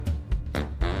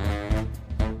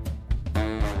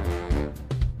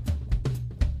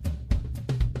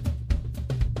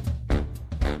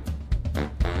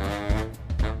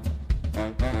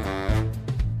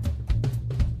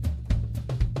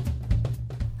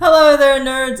Hello there,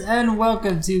 nerds, and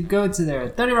welcome to Go To There,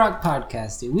 30 Rock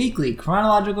Podcast, a weekly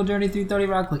chronological journey through 30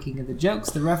 Rock, looking at the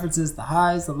jokes, the references, the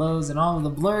highs, the lows, and all of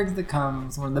the blurs that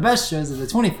comes. One of the best shows of the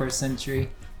 21st century.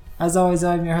 As always,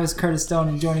 I'm your host, Curtis Stone,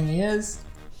 and joining me is...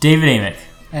 David Amick.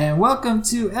 And welcome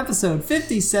to episode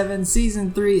 57,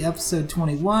 season 3, episode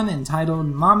 21, entitled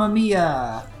Mamma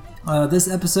Mia! This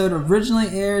episode originally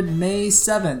aired May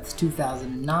 7th,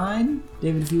 2009.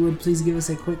 David, if you would please give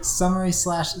us a quick summary /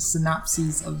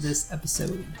 synopsis of this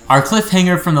episode. Our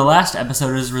cliffhanger from the last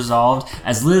episode is resolved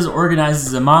as Liz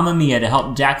organizes a Mamma Mia to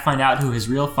help Jack find out who his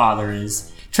real father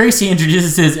is. Tracy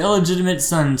introduces his illegitimate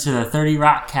son to the 30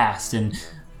 Rock cast, and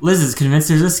Liz is convinced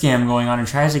there's a scam going on and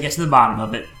tries to get to the bottom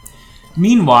of it.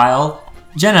 Meanwhile,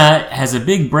 Jenna has a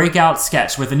big breakout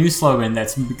sketch with a new slogan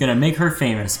that's gonna make her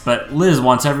famous, but Liz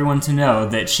wants everyone to know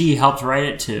that she helped write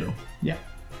it too. Yeah.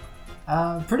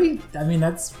 That's pretty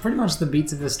much the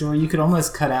beats of the story. You could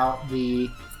almost cut out the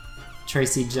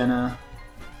the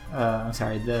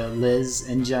Liz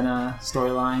and Jenna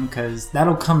storyline, because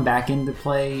that'll come back into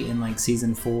play in like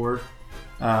season 4.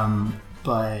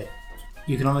 But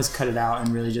you can almost cut it out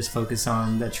and really just focus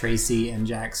on the Tracy and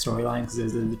Jack storyline, because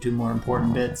those are the two more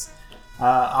important bits.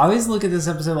 I always look at this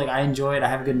episode like I enjoy it. I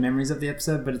have good memories of the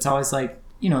episode, but it's always like,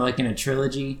 like in a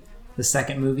trilogy, the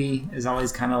second movie is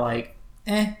always kind of like,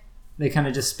 They kind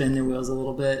of just spin their wheels a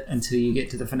little bit until you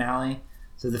get to the finale.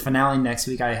 So the finale next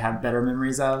week I have better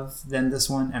memories of than this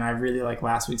one, and I really like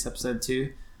last week's episode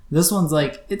too. This one's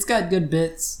like, it's got good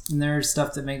bits, and there's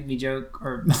stuff that make me joke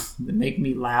or that make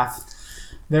me laugh.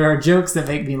 There are jokes that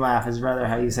make me laugh is rather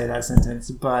how you say that sentence,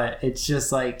 but it's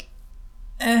just like,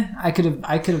 I could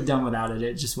have done without it.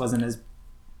 It just wasn't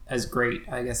as great,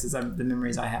 I guess, as the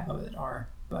memories I have of it are.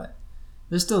 But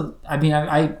there's still,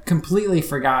 I completely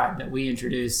forgot that we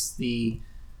introduced the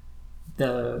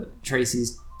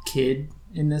Tracy's kid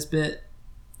in this bit,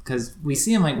 because we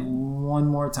see him like one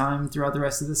more time throughout the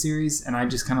rest of the series, and I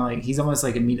just kind of like, he's almost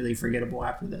like immediately forgettable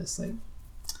after this, like,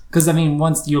 because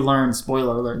once you learn,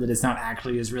 spoiler alert, that it's not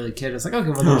actually his really kid, it's like,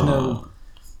 okay, well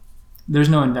there's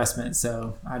no investment,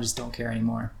 so I just don't care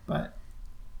anymore. But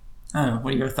I don't know,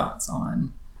 what are your thoughts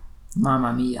on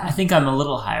Mamma Mia? I think I'm a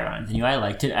little higher on it than you. I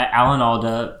liked it. Alan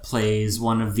Alda plays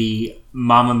one of the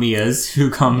Mamma Mias who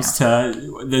comes to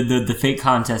the fake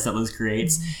contest that Liz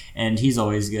creates, and he's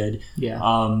always good.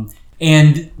 Yeah.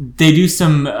 And they do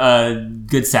some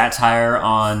good satire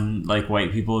on like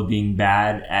white people being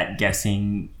bad at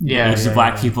guessing ages of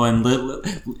black people, and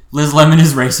Liz Lemon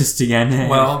is racist again.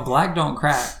 Well, black don't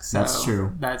crack. So that's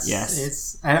true.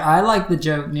 I like the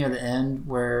joke near the end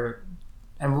where,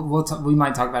 and we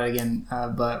might talk about it again,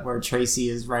 but where Tracy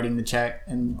is writing the check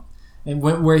and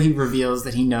where he reveals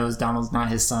that he knows Donald's not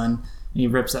his son.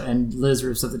 And Liz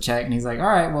rips up the check, and he's like, all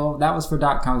right, well, that was for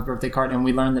 .com's birthday card. And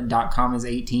we learned that .com is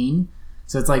 18.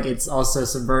 So it's like, it's also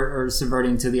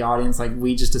subverting to the audience. Like,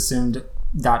 we just assumed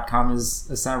 .com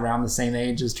is around the same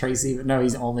age as Tracy, but no,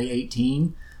 he's only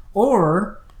 18.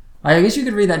 Or, I guess you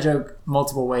could read that joke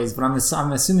multiple ways, but I'm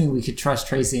assuming we could trust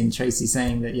Tracy and Tracy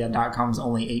saying that, .com's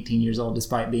only 18 years old,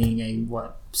 despite being a,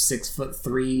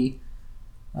 6'3"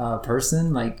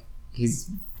 person. Like,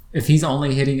 if he's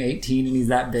only hitting 18 and he's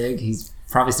that big, he's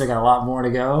probably still got a lot more to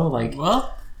go. Like,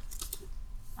 well,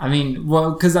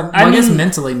 because I guess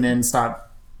mentally men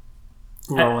stop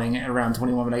growing around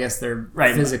 21, but I guess they're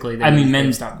physically.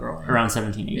 Men stop growing around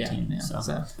 17, 18. Yeah.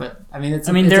 So, but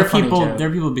there are people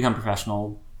who become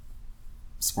professional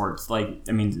sports, like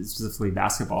specifically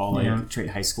basketball, like trade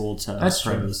high school to pros.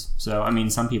 True. So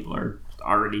some people are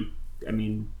already,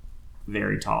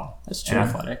 very tall. That's true. And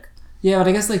athletic. Yeah, but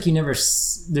I guess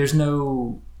there's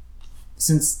no,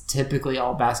 since typically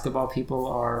all basketball people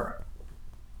are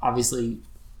obviously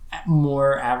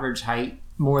more than average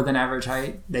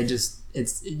height,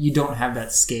 you don't have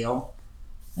that scale.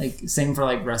 Like, same for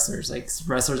like wrestlers. Like,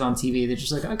 wrestlers on TV, they're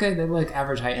just like, okay, they're like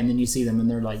average height, and then you see them and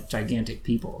they're like gigantic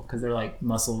people because they're like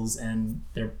muscles and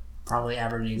they're probably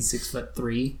averaging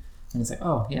 6'3", and it's like,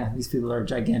 oh yeah, these people are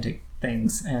gigantic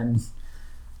things, and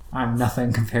I'm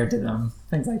nothing compared to them.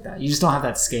 Things like that. You just don't have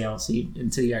that scale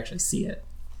until you actually see it.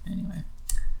 Anyway.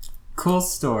 Cool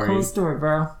story. Cool story,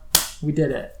 bro. We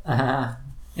did it.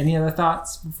 Any other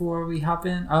thoughts before we hop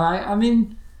in?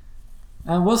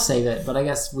 We'll save it, but I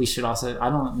guess we should also... I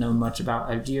don't know much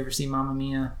about... do you ever see Mamma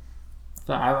Mia?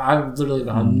 But I literally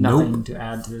have nothing to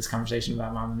add to this conversation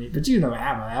about Mamma Mia. But you know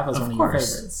ABBA. ABBA's one of your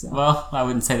favorites. So. Well, I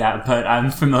wouldn't say that, but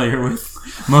I'm familiar with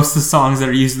most of the songs that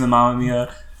are used in the Mamma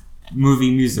Mia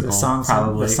movie musical,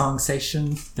 probably. The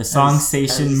Songsation. The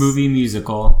Songsation movie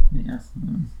musical. Yeah.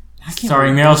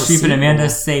 Starring Meryl Streep and Amanda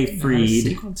Seyfried. It had a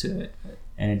sequel to it.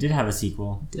 And it did have a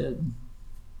sequel. It did.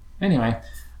 Anyway,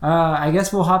 I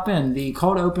guess we'll hop in. The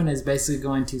cold open is basically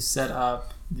going to set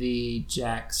up the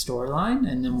Jack storyline,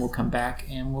 and then we'll come back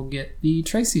and we'll get the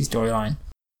Tracy storyline.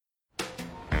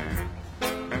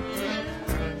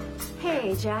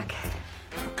 Hey, Jack.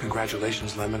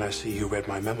 Congratulations, Lemon. I see you read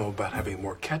my memo about having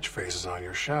more catchphrases on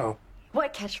your show.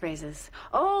 What catchphrases?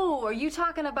 Oh, are you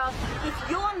talking about... If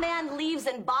your man leaves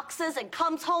in boxes and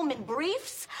comes home in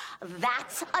briefs,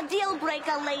 that's a deal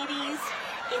breaker, ladies.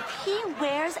 If he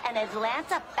wears an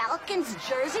Atlanta Falcons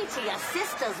jersey to your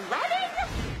sister's wedding...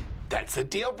 That's a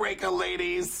deal breaker,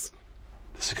 ladies.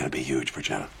 This is going to be huge for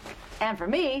Jenna. And for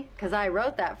me, because I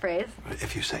wrote that phrase.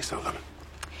 If you say so, Lemon.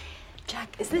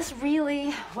 Jack, is this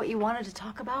really what you wanted to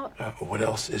talk about? What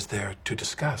else is there to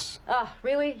discuss?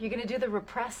 Really? You're gonna do the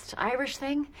repressed Irish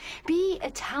thing? Be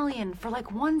Italian for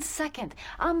like 1 second.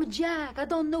 I'm Jack. I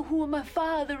don't know who my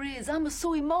father is. I'm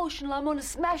so emotional. I'm gonna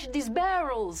smash these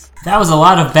barrels. That was a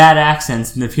lot of bad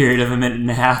accents in the period of a minute and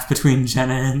a half between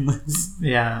Jenna and Liz.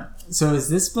 Yeah. So is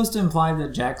this supposed to imply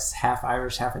that Jack's half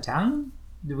Irish, half Italian?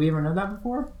 Did we ever know that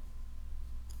before?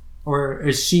 Or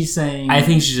is she saying... I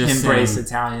think she's just embrace saying,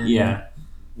 Italian Yeah.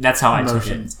 That's how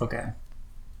emotions. I took it. Okay.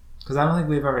 Because I don't think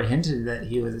we've ever hinted that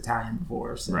he was Italian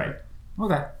before. So. Right.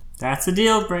 Okay. That's a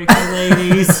deal breaker,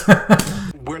 ladies.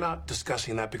 We're not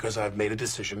discussing that because I've made a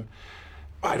decision.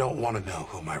 I don't want to know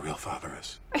who my real father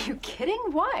is. Are you kidding?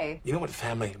 Why? You know what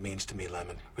family means to me,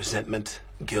 Lemon? Resentment,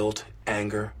 guilt,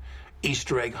 anger,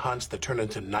 Easter egg hunts that turn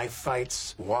into knife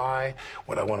fights. Why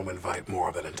would I want to invite more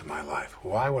of that into my life?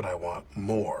 Why would I want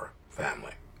more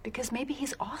family? Because maybe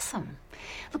he's awesome.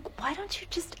 Look, why don't you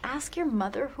just ask your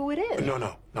mother who it is? No,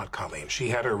 not Colleen. She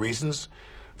had her reasons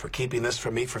for keeping this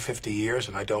from me for 50 years,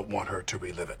 and I don't want her to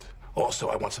relive it. Also,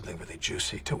 I want something really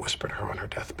juicy to whisper to her on her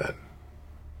deathbed.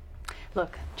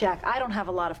 Look, Jack, I don't have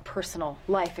a lot of personal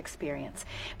life experience,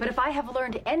 but if I have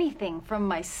learned anything from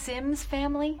my Sims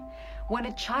family, when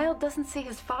a child doesn't see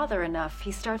his father enough,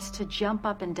 he starts to jump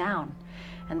up and down,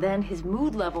 and then his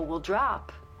mood level will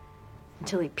drop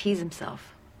until he pees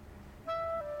himself.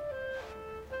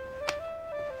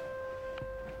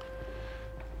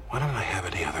 Why don't I have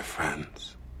any other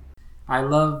friends? I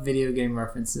love video game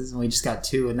references, and we just got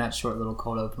 2 in that short little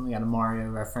cold open. We got a Mario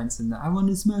reference, and I want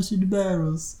to smash the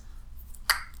barrels.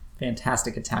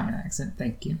 Fantastic Italian accent,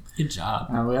 thank you. Good job.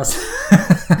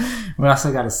 We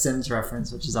also got a Sims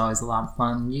reference, which is always a lot of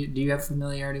fun. Do you have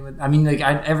familiarity with? I mean, like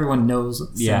everyone knows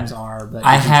what Sims are, but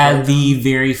I had the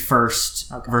very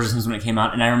first versions when it came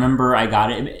out, and I remember I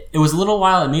got it. It was a little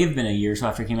while. It may have been a year or so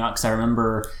after it came out, because I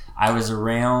remember I was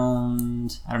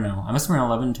around, I don't know, I must have been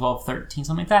 11, 12, 13,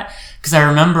 something like that. Because I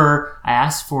remember I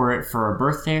asked for it for a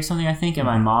birthday or something, I think, and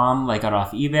my mom got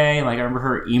off eBay. And I remember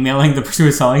her emailing the person who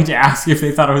was selling to ask if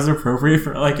they thought it was appropriate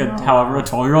for however a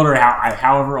 12-year-old or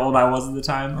however old I was at the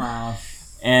time. Wow.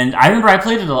 And I remember I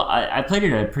played it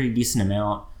a pretty decent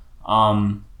amount.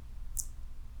 I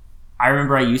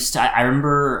remember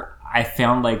I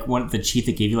found one the cheat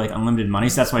that gave you unlimited money,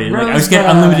 so that's why I was getting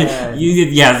unlimited.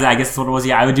 I guess that's what it was.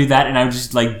 Yeah, I would do that, and I would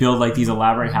just build these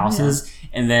elaborate houses,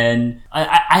 and then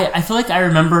I feel like I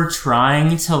remember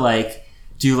trying to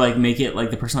do make it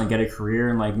the person get a career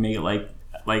and make it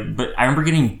but I remember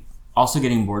getting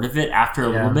bored of it after a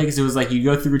little bit, because it was you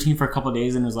go through routine for a couple of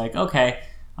days and it was okay,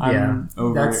 I'm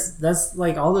over it. That's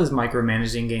all those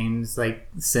micromanaging games like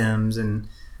Sims, and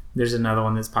there's another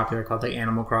one that's popular called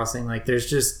Animal Crossing.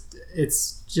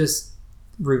 It's just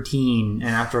routine, and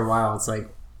after a while it's I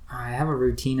have a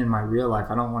routine in my real life.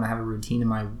 I don't want to have a routine in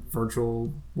my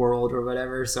virtual world or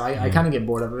whatever. So I kind of get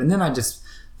bored of it, and then I just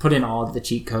put in all of the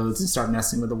cheat codes and start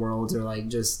messing with the worlds, or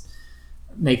just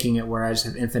making it where I just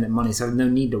have infinite money, so I have no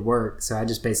need to work. So I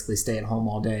just basically stay at home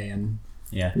all day and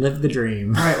live the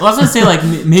dream. All right. Well, I was gonna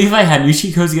say maybe if I had new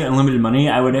cheat codes to get unlimited money,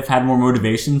 I would have had more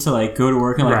motivation to go to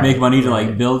work and make money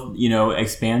to build,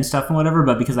 expand stuff and whatever.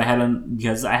 But because I had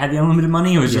the unlimited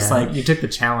money, it was just you took the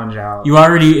challenge out.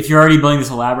 If you're already building this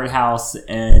elaborate house,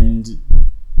 and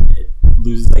it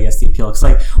loses, I guess, the appeal.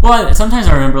 Because sometimes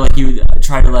I remember you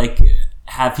try to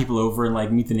have people over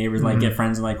and meet the neighbors and get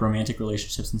friends and romantic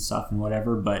relationships and stuff and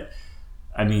whatever. But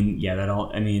I mean,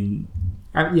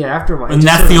 after a while, and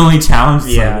that's the only challenge.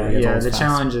 The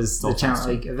challenge is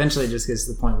eventually it just gets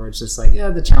to the point where it's just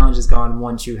the challenge is gone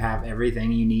once you have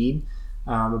everything you need.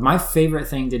 But my favorite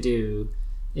thing to do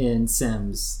in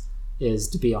Sims is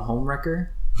to be a home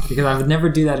wrecker, because I would never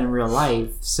do that in real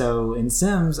life. So in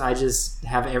Sims, I just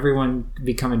have everyone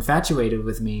become infatuated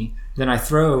with me, Then I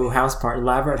throw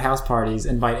elaborate house parties,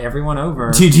 invite everyone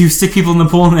over. Do you stick people in the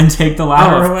pool and then take the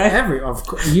ladder away? Of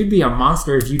course, you'd be a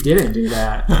monster if you didn't do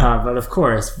that. But of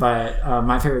course,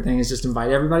 my favorite thing is just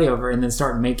invite everybody over and then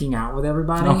start making out with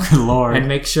everybody. Oh, good Lord. And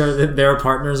make sure that their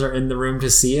partners are in the room to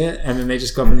see it. And then they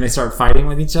just go up and they start fighting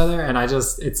with each other. And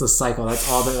it's a cycle.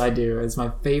 That's all that I do. It's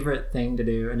my favorite thing to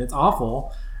do. And it's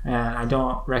awful. And I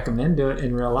don't recommend doing it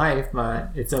in real life, but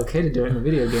it's okay to do it in the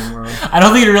video game world. I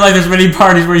don't think in real life there's many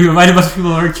parties where you invite a bunch of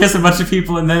people or kiss a bunch of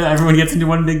people and then everyone gets into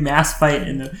one big mass fight.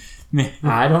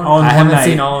 I haven't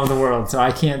seen all over the world, so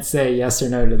I can't say yes or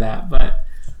no to that. But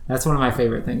that's one of my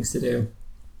favorite things to do.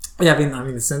 Yeah, I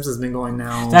mean, The Sims has been going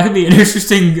now. That could be an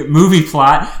interesting movie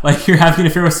plot. Like you're having an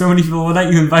affair with so many people one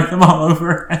night, you invite them all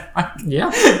over.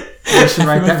 Yeah, I should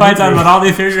write that. Finds out about all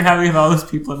the affairs you're having with all those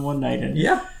people in one night. And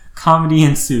yeah. Comedy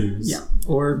ensues. Yeah,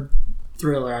 or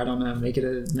thriller. I don't know. Make it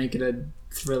a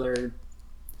thriller.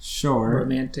 Sure.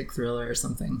 Romantic thriller or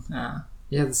something.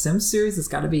 Yeah, the Sims series has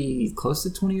got to be close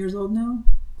to 20 years old now.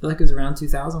 I feel like it was around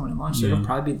 2000 when it launched. It'll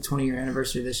probably be the 20-year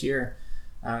anniversary this year.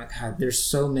 God, there's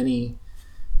so many.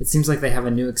 It seems like they have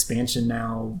a new expansion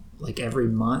now. Like every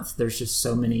month, there's just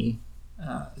so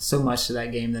much to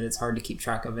that game that it's hard to keep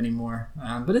track of anymore.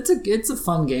 But it's a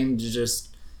fun game to just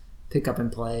pick up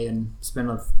and play and spend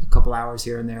a couple hours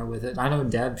here and there with it. I know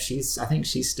Deb, I think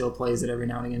she still plays it every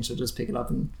now and again. She'll just pick it up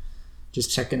and just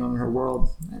check in on her world.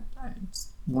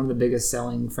 It's one of the biggest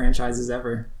selling franchises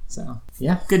ever. So,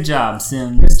 yeah. Good job,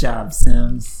 Sims. Good job,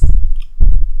 Sims.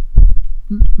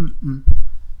 When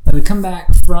we come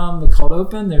back from the cold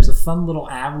open, there's a fun little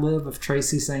ad-lib of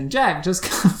Tracy saying, Jack, just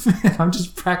come in. I'm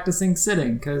just practicing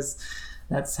sitting, because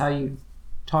that's how you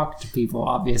talk to people,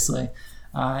 obviously.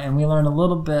 And we learn a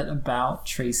little bit about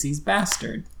Tracy's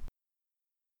bastard.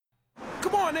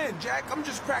 Come on in, Jack. I'm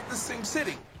just practicing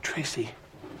sitting. Tracy,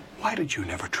 why did you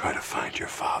never try to find your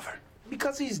father?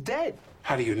 Because he's dead.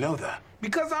 How do you know that?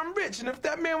 Because I'm rich, and if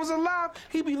that man was alive,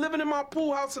 he'd be living in my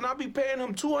pool house, and I'd be paying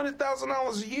him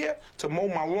 $200,000 a year to mow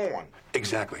my lawn.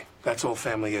 Exactly. That's all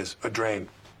family is, a drain.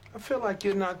 I feel like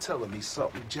you're not telling me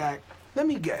something, Jack. Let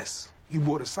me guess. You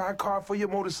bought a sidecar for your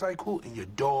motorcycle, and your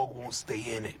dog won't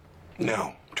stay in it.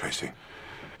 No, Tracy.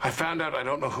 I found out I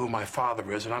don't know who my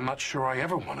father is, and I'm not sure I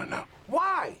ever want to know.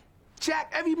 Why?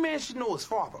 Jack, every man should know his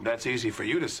father. That's easy for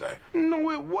you to say. No,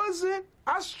 it wasn't.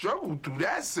 I struggled through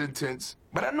that sentence.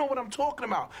 But I know what I'm talking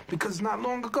about, because not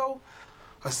long ago,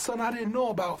 a son I didn't know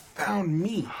about found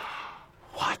me.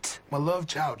 What? My love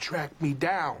child tracked me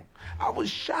down. I was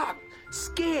shocked,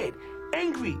 scared,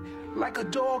 angry, like a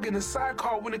dog in a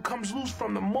sidecar when it comes loose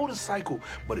from the motorcycle.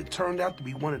 But it turned out to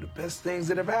be one of the best things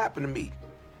that ever happened to me.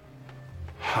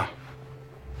 Huh.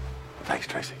 Thanks,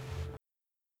 Tracy.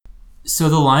 So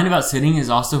the line about sitting is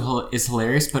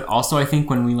hilarious, but also I think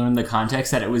when we learn the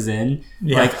context that it was in,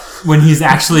 like when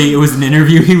it was an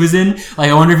interview he was in,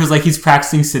 like I wonder if it was like he's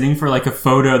practicing sitting for like a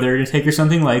photo they're gonna take or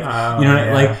something, like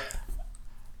like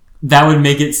that would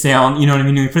make it sound, you know what I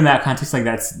mean? When you put in that context, like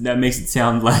that makes it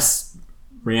sound less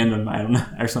random, I don't know,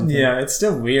 or something. Yeah, it's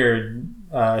still weird,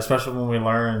 especially when we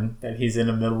learn that he's in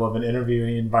the middle of an interview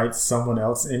and he invites someone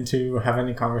else into having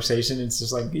a conversation. It's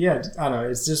just like, yeah, I don't know,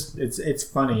 it's just it's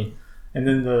funny. And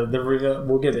then the reveal,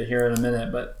 we'll get it here in a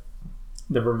minute, but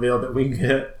the reveal that we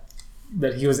get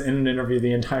that he was in an interview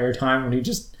the entire time when he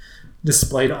just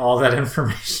displayed all that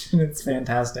information. It's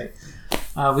fantastic.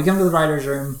 We come to the writer's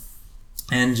room,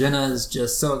 and Jenna is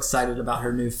just so excited about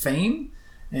her new fame,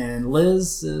 and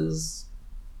Liz is...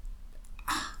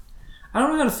 I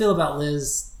don't know how to feel about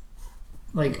Liz,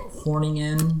 like, horning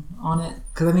in on it.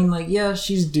 Because, I mean, like, yeah,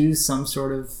 she's due some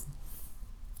sort of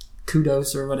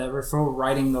kudos or whatever for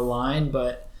writing the line,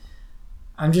 but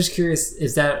I'm just curious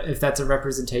if that's a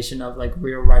representation of like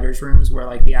real writers' rooms where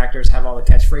like the actors have all the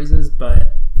catchphrases,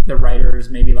 but the writers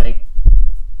maybe like,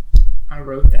 I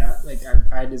wrote that, like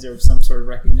I deserve some sort of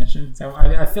recognition. So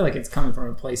I feel like it's coming from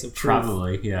a place of truth.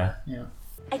 Probably, yeah.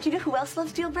 And you know who else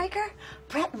loves Dealbreaker?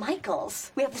 Brett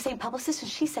Michaels. We have the same publicist, and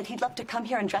she said he'd love to come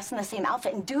here and dress in the same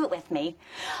outfit and do it with me.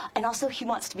 And also, he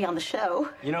wants to be on the show.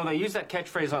 You know, they used that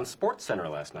catchphrase on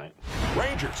SportsCenter last night.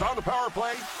 Rangers on the power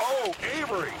play. Oh,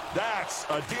 Avery. That's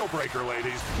a deal breaker,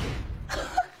 ladies.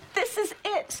 This is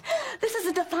it. This is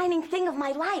a defining thing of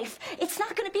my life. It's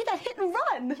not going to be that hit and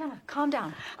run. Jenna, calm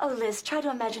down. Oh, Liz, try to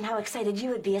imagine how excited you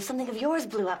would be if something of yours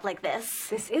blew up like this.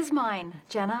 This is mine,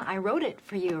 Jenna. I wrote it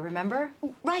for you, remember?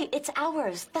 Right, it's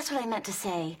ours. That's what I meant to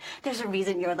say. There's a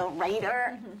reason you're the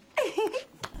writer.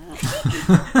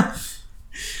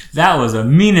 That was a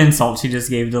mean insult she just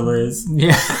gave to Liz.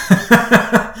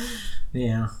 Yeah.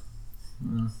 Yeah.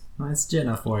 Well, that's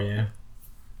Jenna for you.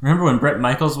 Remember when Bret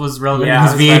Michaels was relevant Yeah, in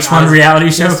I his was VH1 reality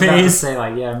show just about to phase? say,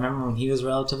 like, yeah, I remember when he was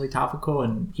relatively topical,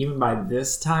 and even by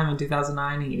this time in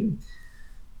 2009,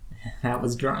 that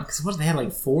was drunk. Because what, they had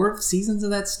like 4 seasons of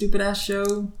that stupid ass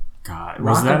show? God,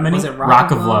 was that many? Was it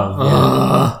Rock of Love. Yeah.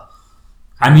 Ugh.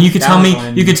 I mean, you could That tell was me.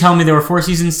 when- You could tell me there were 4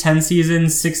 seasons, 10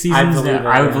 seasons, 6 seasons.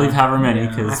 I would believe however many. Yeah,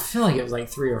 Because I feel like it was like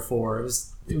 3 or 4. It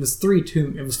was 3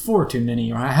 too. It was 4 too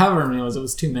many, or however many it was. It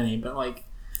was too many. But like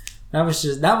that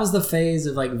was the phase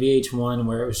of like VH1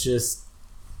 where it was just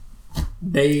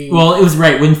it was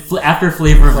right when after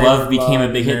Flavor of Flavor Love of became a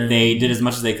Love, big hit. and They did as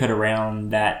much as they could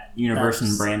around that universe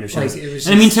and brand of shows. Like, it was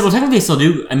and I mean, just- technically, they still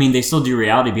do. I mean, they still do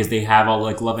reality because they have all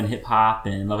like Love and Hip Hop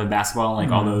and Love and Basketball and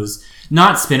like all those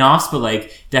not spin-offs, but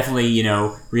like definitely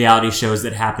reality shows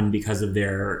that happen because of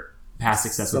their past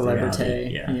success with reality.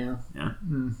 celebrity. Yeah.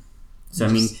 So I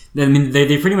mean,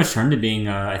 they pretty much turned to being,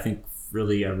 I think,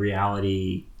 really a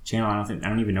reality channel. I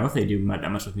don't even know if they do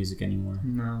that much with music anymore.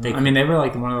 No, They- I mean they were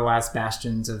like one of the last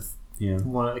bastions of Yeah.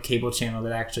 one of the cable channel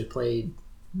that actually played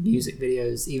music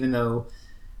videos.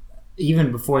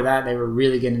 Even before that, they were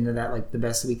really getting into that, like the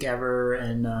Best Week Ever,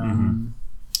 and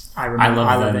I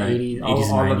love the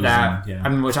 80s, all of that. yeah. I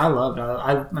mean, which I loved.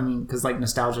 I mean, because like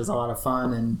nostalgia is a lot of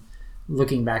fun, and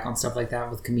looking back on stuff like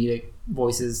that with comedic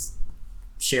voices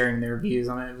sharing their views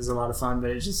on it was a lot of fun.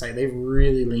 But it's just like they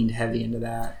really leaned heavy into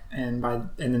that, and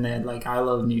then they had like I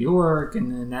Love New York,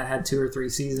 and then that had 2 or 3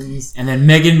 seasons. And then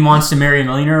Megan Wants to Marry a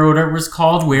Millionaire or whatever it was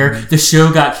called, where the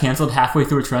show got canceled halfway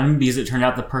through its run because it turned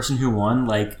out the person who won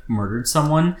like murdered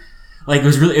someone. Like it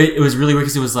was really weird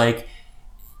because it was like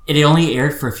it only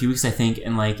aired for a few weeks, I think,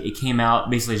 and like it came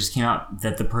out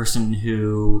that the person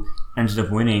who ended up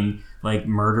winning like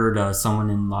murdered someone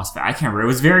in Las Vegas. I can't remember. It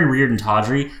was very weird and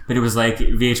tawdry, but it was like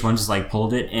VH1 just like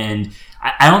pulled it, and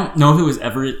I don't know if it was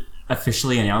ever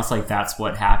officially announced like that's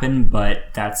what happened, but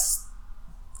that's,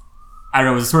 I don't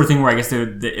know, it was the sort of thing where I guess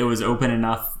it was open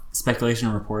enough speculation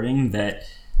and reporting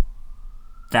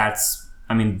that's,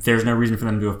 I mean, there's no reason for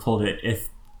them to have pulled it if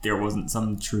there wasn't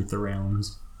some truth around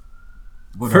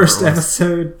whatever First it was.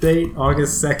 episode date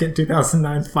August 2nd,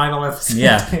 2009. Final episode.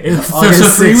 Yeah, date, it was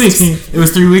August 3 weeks. 16th. It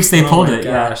was 3 weeks they Oh pulled my it.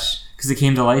 gosh. Because it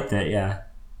came to light that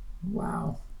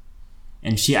Wow.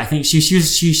 and I think she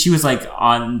was like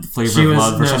on Flavor of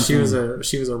Love or something.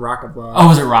 She was a Rock of Love. Oh,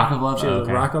 was it Rock of Love? She was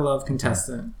okay. a Rock of Love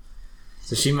contestant.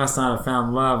 So she must not have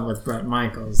found love with Bret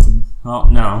Michaels. Well,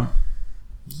 no.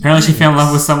 Apparently, she found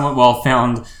love with someone. Well,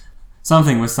 found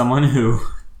something with someone who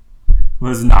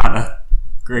was not a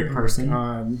great person.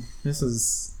 God, this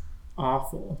is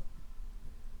awful.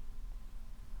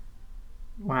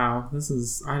 Wow,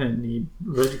 I didn't need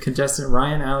contestant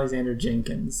Ryan Alexander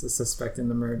Jenkins, the suspect in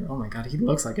the murder. Oh my God, he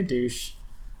looks like a douche.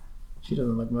 She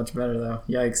doesn't look much better though.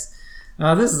 Yikes.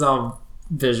 This is all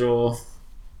visual.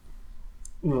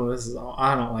 Oh,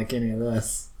 I don't like any of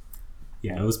this.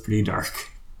 Yeah, it was pretty dark.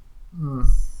 I'm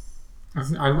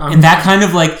And that kind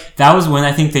of like that was when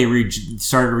I think they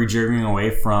started rejiggering away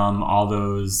from all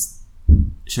those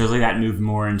shows like that, and moved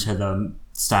more into the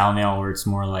style now where it's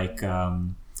more like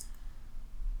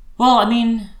well, I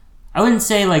mean, I wouldn't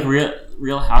say like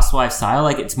Real Housewives style.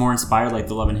 Like it's more inspired, like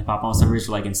the Love and Hip Hop almost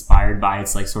are like inspired by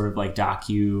its like sort of like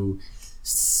docu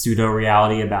pseudo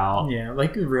reality about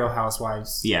like the Real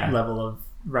Housewives level of,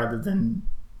 rather than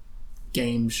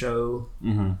game show.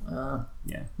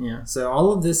 Yeah. So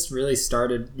all of this really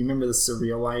started. You remember the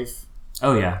Surreal Life?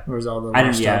 Oh yeah. Where was all the I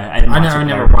didn't. Yeah, I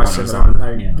never watched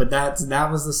it, but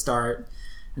that was the start,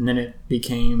 and then it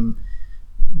became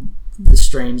The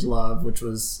Strange Love, which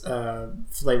was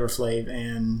Flavor Flav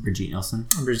and Brigitte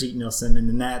Nielsen, and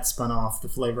then that spun off The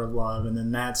Flavor of Love, and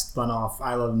then that spun off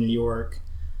I Love New York,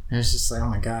 and it's just like, oh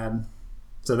my God.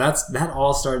 So that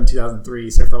all started in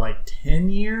 2003. So for like 10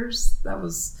 years, that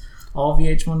was all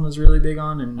VH1 was really big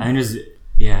on. And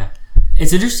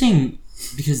it's interesting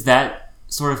because that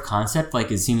sort of concept, like,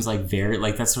 it seems like very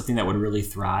like that's something that would really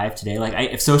thrive today. Like,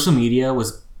 if social media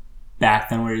was back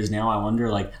then where it is now, I wonder,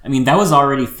 like, I mean, that was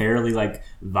already fairly like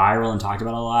viral and talked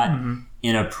about a lot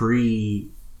in a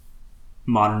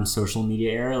pre-modern social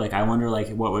media era. Like, I wonder like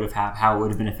what would have how it would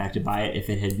have been affected by it if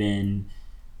it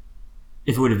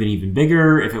would have been even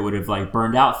bigger, if it would have like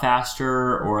burned out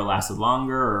faster or lasted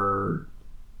longer, or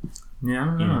I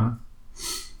don't know.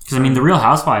 Because I mean, the Real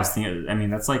Housewives thing, I mean,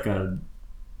 that's like a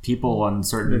people on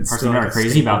certain parts of the internet are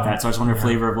crazy about that. So I just wonder if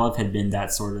Flavor of Love had been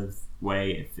that sort of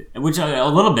way, which a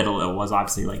little bit it was,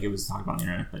 obviously, like it was talked about on the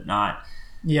internet, but not.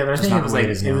 Yeah, but I think it was like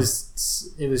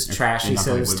it was trashy,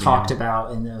 so it was talked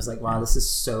about, and it was like, wow, this is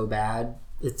so bad.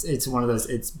 It's one of those,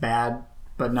 it's bad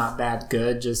but not bad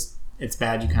good. Just it's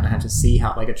bad. You kind of have to see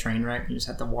how, like a train wreck. You just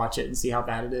have to watch it and see how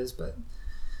bad it is. But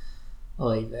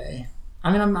Oy vey.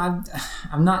 I mean,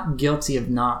 I'm not guilty of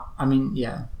not. I mean,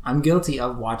 yeah, I'm guilty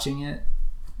of watching it,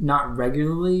 not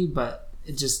regularly, but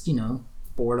it just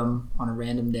boredom on a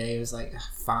random day. It was like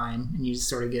fine, and you just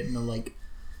sort of get into like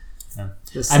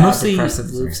the sad,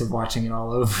 depressive loops of watching it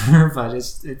all over. But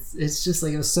it's just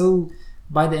like it was so.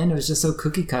 By the end, it was just so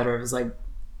cookie cutter. It was like,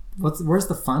 where's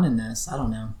the fun in this? I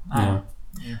don't know.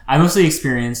 I mostly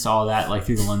experienced all that like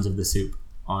through the lens of The Soup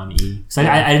on E. So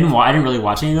I didn't really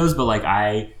watch any of those, but like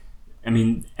I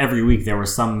mean, every week there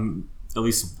was at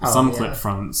least some clip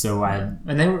from. So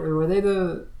and they were they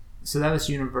the. So that was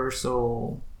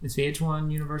Universal. Is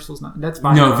VH1 Universal's not? That's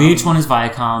Viacom. No, VH1 is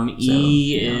Viacom.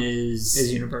 E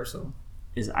is Universal.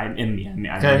 I'm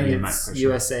not it's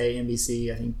USA,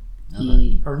 NBC. I think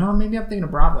E or no, maybe I'm thinking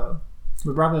of Bravo.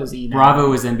 But Bravo is E now.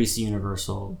 Bravo is NBC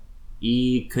Universal.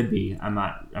 E could be. I'm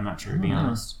not sure to be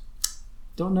honest.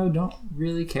 Don't know. Don't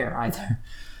really care either.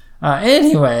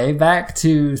 Anyway, back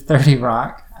to 30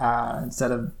 Rock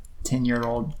instead of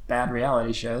 10-year-old bad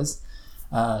reality shows.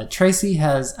 Tracy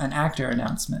has an actor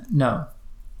announcement. No,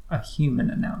 a human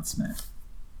announcement.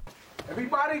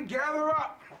 Everybody gather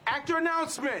up. Actor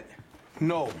announcement.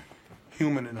 No,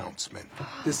 human announcement.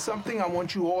 There's something I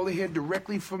want you all to hear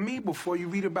directly from me before you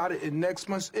read about it in next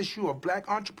month's issue of Black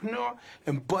Entrepreneur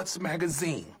and Butts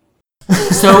magazine.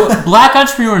 So, Black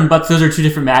Entrepreneur and Butts, those are two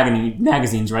different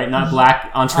magazines, right? Not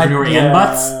Black Entrepreneur and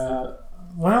Butts?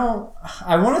 Well,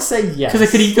 I want to say yes.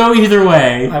 Because it could go either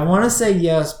way. I want to say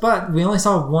yes, but we only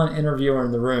saw one interviewer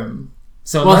in the room.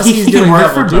 So well, unless he's he doing can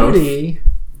work double for duty,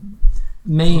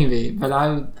 maybe. But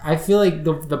I feel like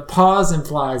the pause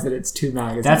implies that it's two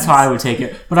magazines. That's how I would take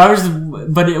it.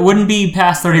 But it wouldn't be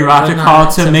past 30 Rock to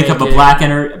call to make up a Black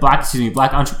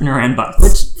Entrepreneur and Butts.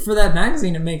 Which, for that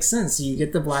magazine, it makes sense. You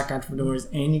get the Black Entrepreneurs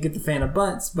and you get the Fan of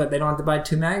Butts, but they don't have to buy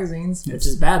two magazines, which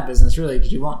is bad business, really,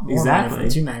 because you want more money for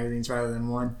two magazines rather than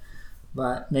one.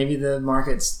 But maybe the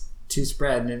market's too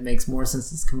spread and it makes more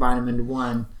sense to combine them into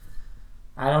one.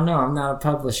 I don't know. I'm not a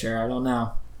publisher. I don't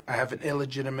know. I have an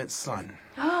illegitimate son.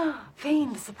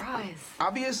 Fame, surprise.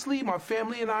 Obviously, my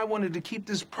family and I wanted to keep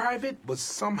this private, but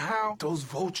somehow those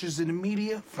vultures in the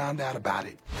media found out about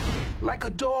it. Like a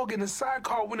dog in a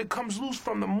sidecar when it comes loose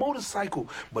from the motorcycle,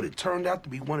 but it turned out to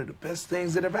be one of the best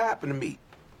things that ever happened to me.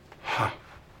 Huh.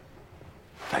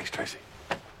 Thanks, Tracy.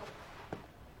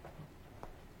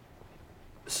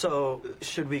 So,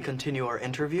 should we continue our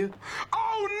interview?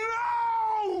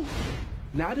 Oh, no!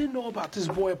 Now, I didn't know about this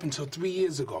boy up until 3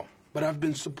 years ago, but I've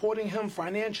been supporting him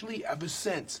financially ever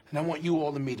since, and I want you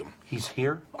all to meet him. He's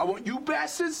here? I want you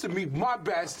bastards to meet my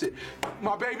bastard,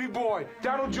 my baby boy,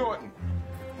 Donald Jordan.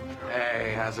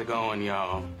 Hey, how's it going,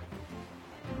 y'all?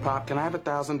 Pop, can I have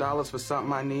 $1,000 for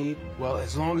something I need? Well,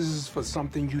 as long as it's for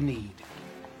something you need.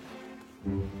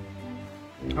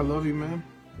 I love you, man.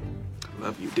 I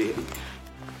love you, dear.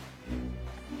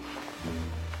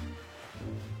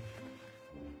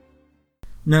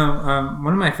 No,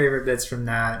 one of my favorite bits from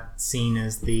that scene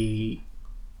is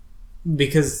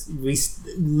because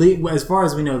as far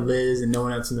as we know, Liz and no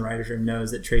one else in the writers' room knows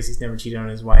that Tracy's never cheated on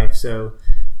his wife, so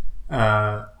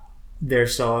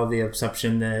there's still all the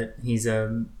assumption that he's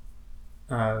a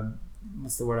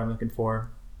what's the word I'm looking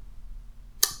for?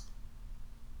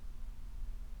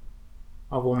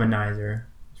 A womanizer.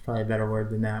 It's probably a better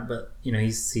word than that, but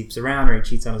he sleeps around or he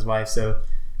cheats on his wife, so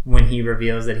when he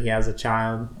reveals that he has a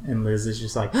child and Liz is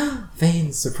just like,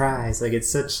 Vane's surprise. Like,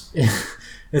 it's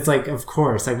like, of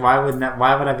course, like, why would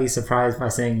I be surprised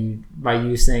by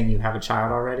you saying you have a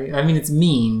child already? I mean, it's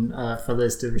mean for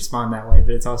Liz to respond that way,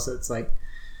 but it's like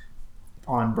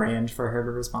on brand for her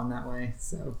to respond that way.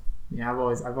 So yeah, I've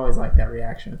always liked that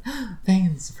reaction.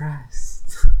 Vane's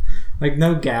surprise. Like,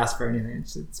 no gasp or anything.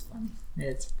 It's funny.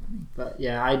 It's funny. But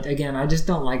yeah, I just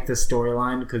don't like the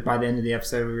storyline because by the end of the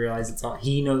episode we realize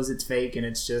he knows it's fake and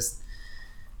it's just,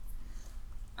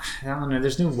 I don't know,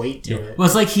 there's no weight to it. Well,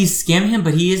 it's like he's scamming him,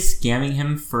 but he is scamming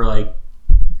him for like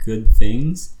good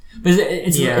things. But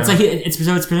it's like it's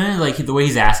presented like the way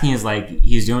he's asking is like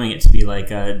he's doing it to be like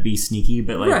be sneaky,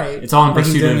 but like it's all in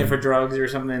pursuit he's doing of it for drugs or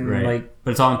something, right. Like,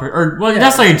 but it's all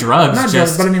that's like drugs, not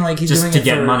drugs, but I mean like he's just doing to it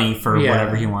get money for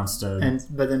whatever he wants to.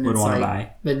 But then would it's want like, to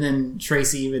buy. But then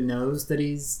Tracy even knows that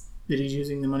he's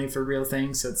using the money for real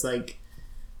things, so it's like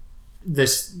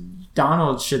this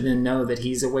Donald should then know that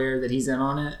he's aware that he's in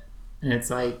on it, and it's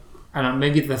like I don't know,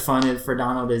 maybe the fun for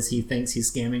Donald is he thinks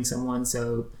he's scamming someone,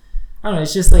 so I don't know,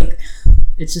 it's just like.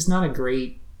 It's just not a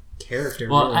great character,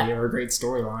 really, or a great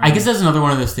storyline. I guess that's another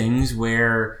one of those things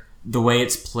where the way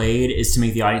it's played is to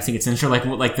make the audience think it's sinister,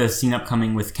 like the scene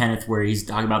upcoming with Kenneth where he's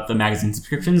talking about the magazine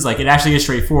subscriptions. Like, it actually is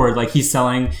straightforward. Like, he's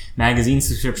selling magazine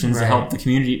subscriptions to help the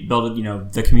community build,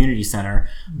 the community center.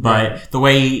 But the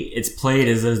way it's played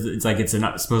is it's like it's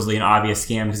supposedly an obvious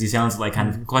scam because he sounds like kind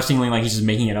of questioningly like he's just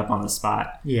making it up on the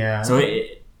spot. Yeah. So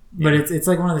it's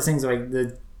like one of those things like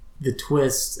the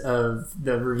twist of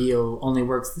the reveal only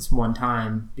works this one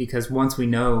time, because once we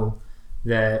know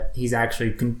that he's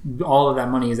actually all of that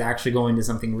money is actually going to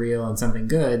something real and something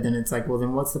good, then it's like, well,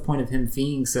 then what's the point of him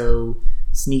being so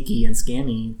sneaky and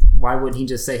scammy? Why wouldn't he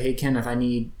just say, hey Kenneth,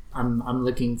 I'm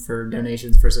looking for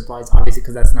donations for supplies? Obviously,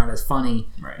 because that's not as funny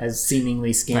as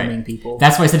seemingly scamming people.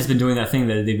 That's why I said it's been doing that thing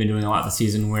that they've been doing a lot this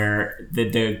season, where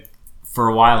for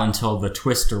a while until the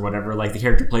twist or whatever, like the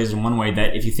character plays in one way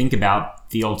that if you think about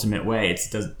the ultimate way,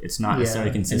 it's not necessarily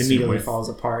consistent. It immediately falls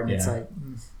apart, and it's like,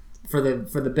 for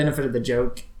the benefit of the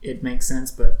joke, it makes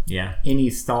sense, but any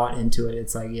thought into it,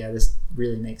 it's like, this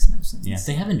really makes no sense. Yeah,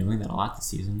 they have been doing that a lot this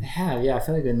season. They have, I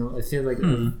feel like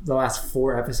the last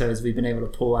 4 episodes we've been able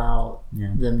to pull out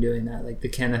them doing that, like the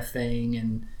Kenneth thing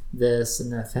and this,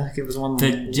 and I feel like it was one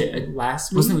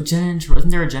last week.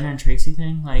 Wasn't there a Jenna and Tracy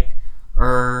thing,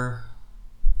 or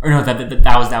no,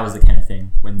 that was the kind of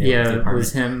thing when they were it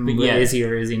was him. But is he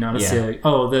or is he not a serial?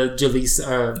 Oh, the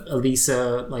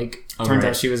Elisa, turns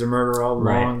out she was a murderer all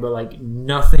along, but like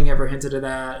nothing ever hinted at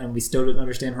that, and we still didn't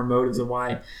understand her motives of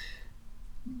why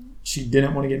she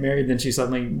didn't want to get married. Then she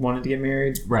suddenly wanted to get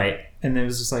married, and it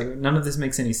was just like none of this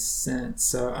makes any sense.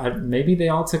 So maybe they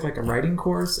all took like a writing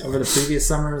course over the previous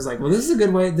summer. It was like, well, this is a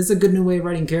good way. This is a good new way of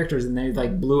writing characters, and they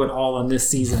like blew it all on this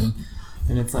season.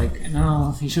 And it's like,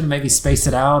 no, he should have maybe spaced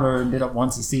it out or did it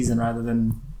once a season rather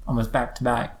than almost back to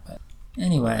back. But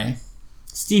anyway,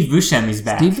 Steve Buscemi's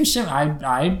back. Steve Buscemi,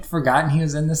 I'd forgotten he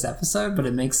was in this episode, but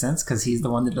it makes sense because he's the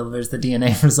one that delivers the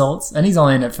DNA results, and he's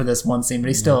only in it for this one scene. But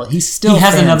he's still he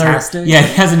has fantastic. He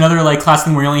has another like class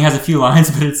thing where he only has a few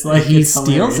lines, but it's like he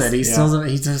steals it.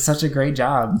 He does such a great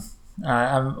job.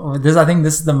 I think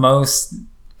this is the most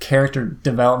character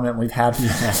development we've had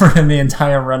for him the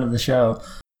entire run of the show.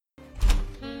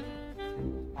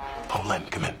 Oh, Len,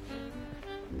 come in.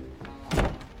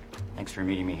 Thanks for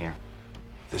meeting me here.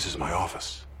 This is my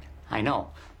office. I know,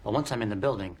 but once I'm in the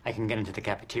building, I can get into the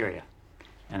cafeteria.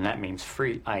 And that means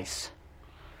free ice.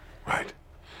 Right.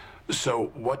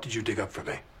 So, what did you dig up for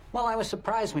me? Well, I was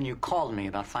surprised when you called me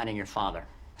about finding your father.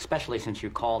 Especially since you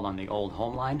called on the old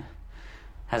home line.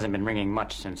 Hasn't been ringing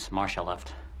much since Marcia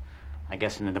left. I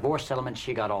guess in the divorce settlement,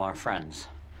 she got all our friends.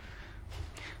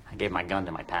 I gave my gun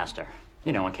to my pastor.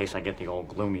 You know, in case I get the old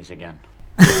gloomies again.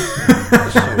 So you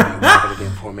have it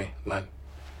again for me, Len?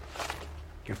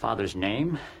 Your father's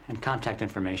name and contact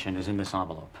information is in this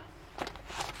envelope.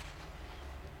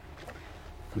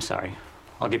 I'm sorry.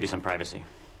 I'll give you some privacy.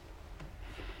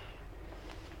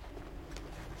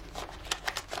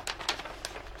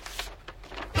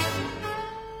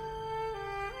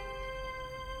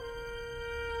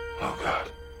 Oh,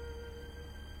 God.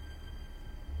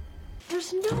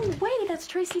 There's no way that's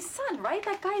Tracy's son, right?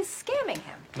 That guy is scamming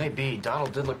him. Maybe.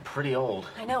 Donald did look pretty old.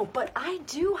 I know, but I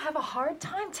do have a hard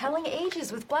time telling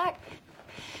ages with black.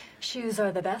 Shoes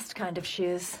are the best kind of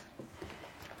shoes.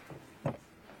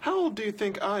 How old do you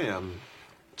think I am?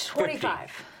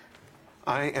 25. 50.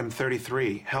 I am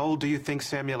 33. How old do you think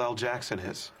Samuel L. Jackson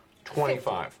is?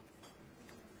 25.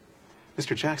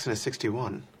 Mr. Jackson is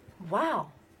 61. Wow.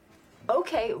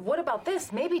 Okay, what about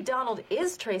this? Maybe Donald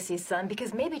is Tracy's son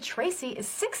because maybe Tracy is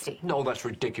 60. No, that's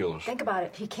ridiculous. Think about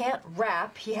it. He can't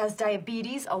rap. He has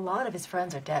diabetes. A lot of his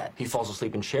friends are dead. He falls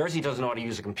asleep in chairs. He doesn't know how to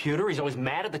use a computer. He's always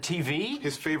mad at the TV.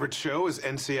 His favorite show is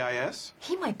NCIS.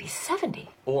 He might be 70.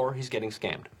 Or he's getting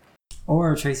scammed.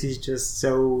 Or Tracy's just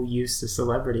so used to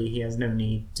celebrity, he has no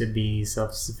need to be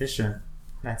self-sufficient.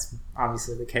 That's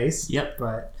obviously the case. Yep.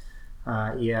 But,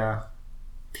 yeah...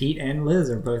 Pete and Liz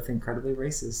are both incredibly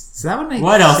racist. So that would make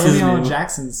Samuel L.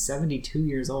 Jackson 72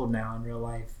 years old now in real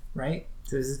life, right?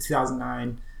 So this is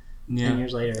 2009, 10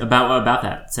 years later. About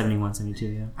that, 71, 72,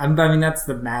 yeah. I mean, that's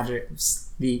the magic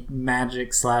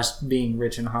 / being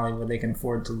rich in Hollywood. They can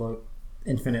afford to look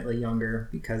infinitely younger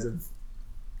because of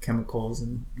chemicals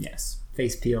and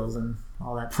face peels and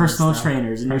all that. Personal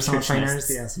trainers and personal trainers.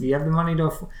 Yes, if you have the money to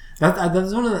afford. That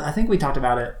was one of the. I think we talked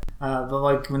about it. But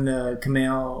like when the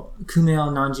Kumail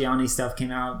Nanjiani stuff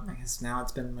came out, I guess now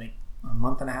it's been like a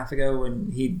month and a half ago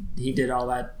when he did all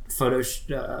that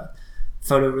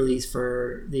photo release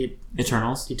for the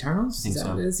Eternals. Eternals, is that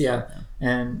what it is? Yeah.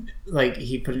 And like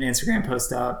he put an Instagram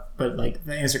post up, but like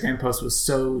the Instagram post was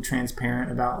so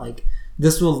transparent about like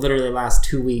this will literally last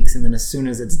 2 weeks, and then as soon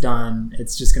as it's done,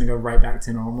 it's just gonna go right back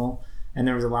to normal. And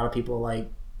there was a lot of people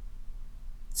like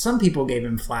some people gave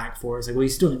him flack for it. It's like, well, you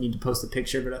still didn't need to post a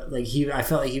picture, but like I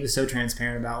felt like he was so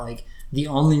transparent about like, the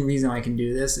only reason I can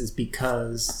do this is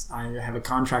because I have a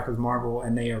contract with Marvel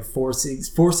and they are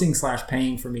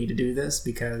forcing/paying for me to do this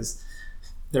because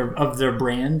they're of their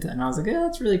brand. And I was like, yeah,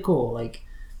 that's really cool. Like,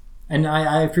 and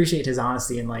I appreciate his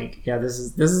honesty and like, yeah, this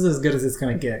is as good as it's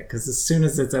gonna get, because as soon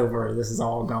as it's over, this is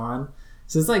all gone.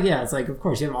 So it's like, yeah, it's like, of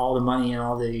course you have all the money and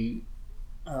all the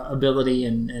ability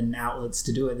and outlets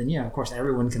to do it. Then yeah, of course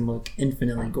everyone can look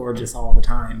infinitely gorgeous all the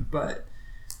time, but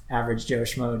average Joe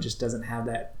Schmo just doesn't have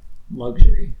that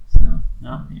luxury. So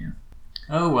No. yeah.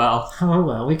 Oh well. Oh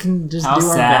well, we can just How do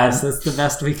our sad. best. That's the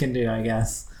best we can do, I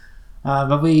guess.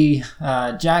 But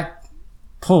Jack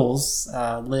pulls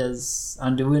Liz.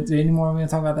 Do any more we want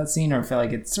to talk about that scene, or I feel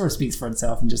like it sort of speaks for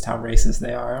itself and just how racist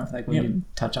they are? I don't think we need to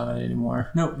touch on it anymore.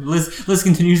 No, Liz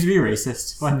continues to be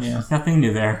racist. What? Yeah. Nothing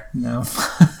new there. No.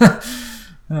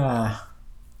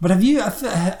 But have you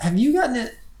gotten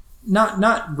it?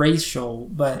 Not racial,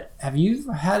 but have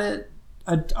you had it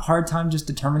a hard time just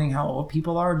determining how old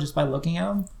people are just by looking at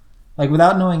them, like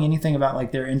without knowing anything about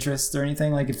like their interests or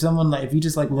anything? Like if you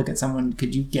just like look at someone,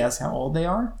 could you guess how old they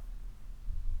are?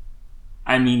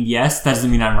 I mean, yes, that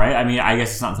doesn't mean I'm right. I mean, I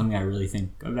guess it's not something I really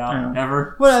think about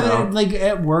ever. Well, so. I mean, like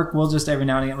at work, we'll just every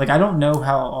now and again. Like I don't know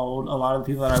how old a lot of the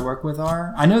people that I work with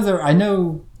are. I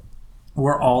know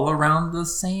we're all around the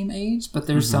same age, but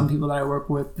there's some people that I work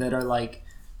with that are like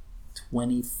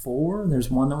 24. There's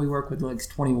one that we work with that looks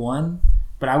 21,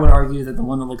 but I would argue that the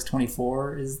one that looks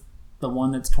 24 is the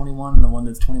one that's 21, and the one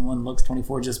that's 21 looks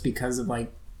 24 just because of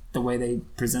like the way they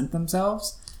present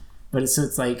themselves. But it's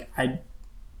like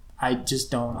I just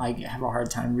don't. I have a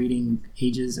hard time reading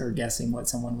ages or guessing what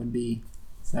someone would be.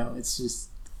 So it's just.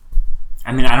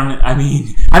 I mean, I don't can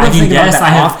think guess. about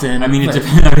that often. I mean, it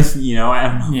depends. You know, I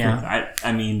don't know. Yeah.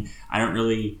 I mean, I don't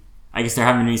really. I guess there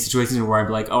haven't been any situations where I'd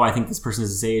be like, oh, I think this person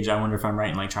is this age. I wonder if I'm right,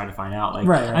 and like try to find out. Like,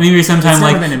 right. I mean, maybe sometimes it's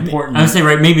like never been important. I would say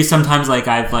right. Maybe sometimes like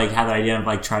I've like had the idea of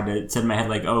like tried to set in my head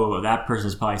like, oh, that person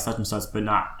is probably such and such, but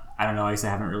not. I don't know. I guess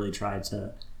I haven't really tried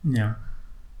to. Yeah.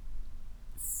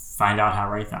 Find out how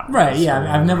right that was. Right, yeah.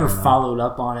 So, I've never followed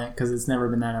up on it because it's never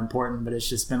been that important, but it's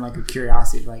just been like a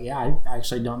curiosity. Like, yeah, I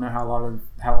actually don't know how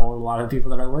old a lot of people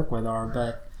that I work with are,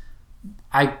 but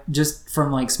I just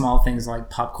from like small things like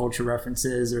pop culture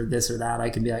references or this or that, I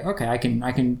can be like, okay, I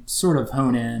can sort of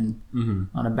hone in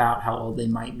on about how old they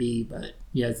might be, but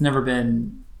yeah, it's never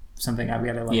been something I've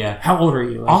got to like. Yeah. How old are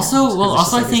you? Like, also,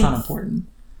 I think it's not important.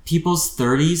 People's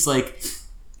 30s like.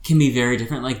 Can be very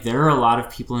different. Like there are a lot of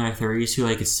people in their 30s who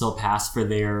like could still pass for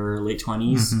their late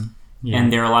 20s,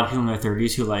 and there are a lot of people in their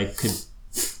 30s who like could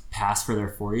pass for their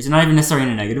 40s, and not even necessarily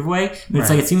in a negative way. But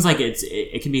it's like it seems like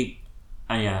it can be,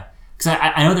 yeah. Because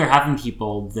I know there have been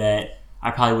people that I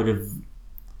probably would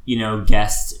have,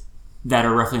 guessed that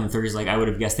are roughly in the 30s. Like I would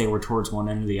have guessed they were towards one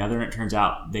end or the other, and it turns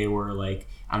out they were like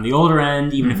on the older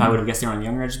end. Even if I would have guessed they were on the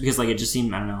younger end, just because like it just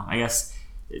seemed, I don't know. I guess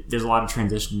there's a lot of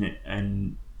transition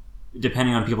and.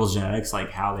 Depending on people's genetics,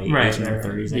 like how they age in their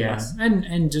 30s, I guess.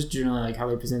 And just generally like how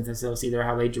they present themselves, either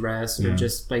how they dress or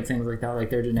just like things like that, like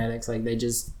their genetics, like they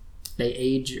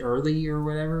age early or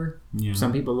whatever. Yeah.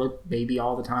 Some people look baby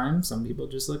all the time. Some people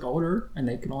just look older and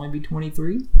they can only be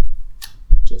 23.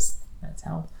 Just, that's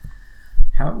how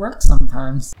it works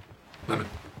sometimes. Lemon.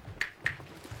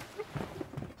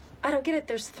 I don't get it.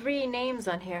 There's 3 names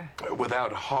on here.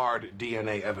 Without hard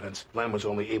DNA evidence, Lem was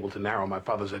only able to narrow my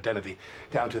father's identity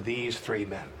down to these 3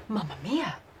 men. Mamma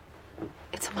Mia.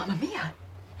 It's a Mamma Mia.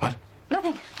 What?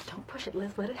 Nothing. Don't push it,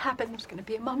 Liz. Let it happen. There's going to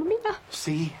be a Mamma Mia.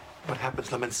 See what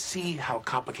happens, Lemon. See how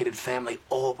complicated family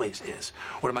always is.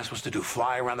 What am I supposed to do?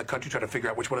 Fly around the country, try to figure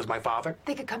out which one is my father?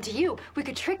 They could come to you. We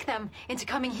could trick them into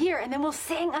coming here, and then we'll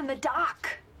sing on the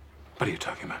dock. What are you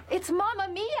talking about? It's Mamma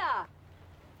Mia.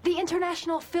 The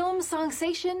international film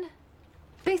sensation,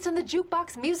 based on the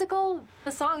jukebox musical,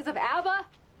 the songs of ABBA.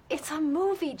 It's a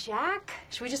movie, Jack.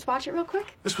 Should we just watch it real quick?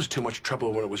 This was too much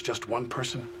trouble when it was just one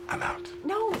person. I'm out.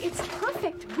 No, it's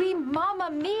perfect. We Mamma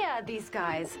Mia these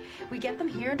guys. We get them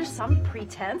here under some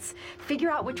pretense, figure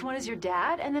out which one is your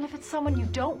dad, and then if it's someone you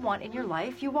don't want in your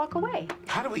life, you walk away.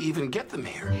 How do we even get them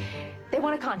here? They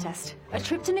won a contest, a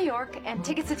trip to New York, and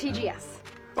tickets to TGS.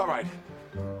 All right.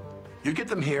 You get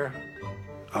them here.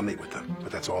 I'll meet with them,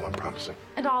 but that's all I'm promising.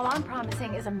 And all I'm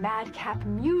promising is a madcap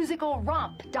musical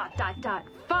romp, ...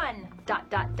 fun, ...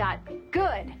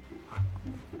 good.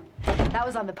 That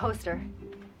was on the poster.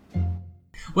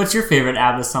 What's your favorite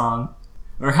ABBA song?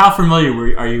 Or how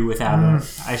familiar are you with ABBA?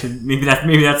 I should maybe that's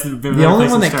the only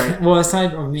one that that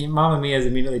aside from Mamma Mia is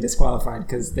immediately disqualified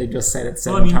because they just said it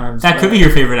 7 times. That could be your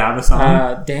favorite ABBA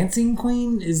song. Dancing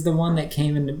Queen is the one that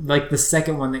came into like the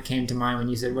second one that came to mind when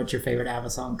you said what's your favorite ABBA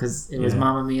song, because it was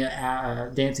Mamma Mia,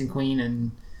 Dancing Queen,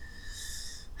 and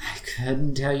I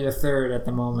couldn't tell you a third at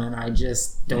the moment. I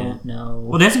just don't know.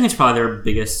 Well, Dancing Queen's probably their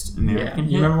biggest American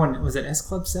hit. You remember when was it S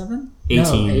Club 7?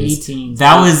 18. No, 18.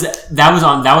 That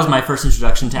was my first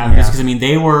introduction to ABBA because I mean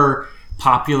they were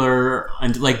popular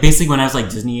and like basically when I was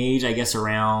like Disney age, I guess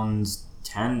around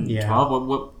 10,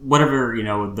 12, whatever, you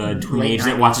know, the tween age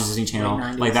that watches Disney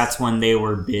Channel. Like that's when they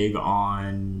were big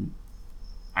on.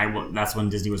 That's when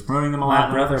Disney was promoting them a lot.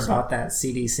 My brother bought that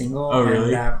CD single. Oh,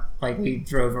 really? And we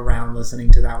drove around listening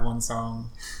to that one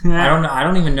song. I don't know. I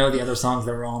don't even know the other songs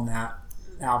that were on that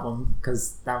album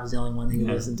because that was the only one that he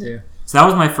listened to. So that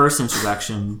was my first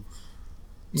introduction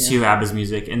to ABBA's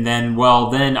music, and then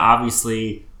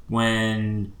obviously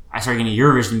when I started getting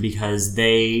Eurovision because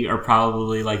they are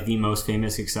probably like the most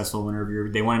famous, successful winner of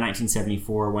Eurovision. They won in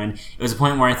 1974 when it was a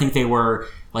point where I think they were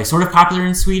like sort of popular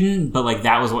in Sweden, but like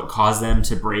that was what caused them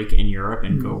to break in Europe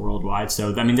and go worldwide.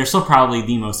 So I mean, they're still probably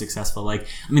the most successful. Like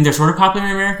I mean, they're sort of popular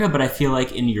in America, but I feel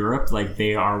like in Europe, like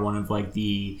they are one of like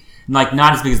the like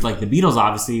not as big as like the Beatles,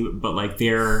 obviously, but like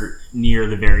they're near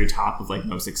the very top of like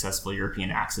most successful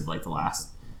European acts of like the last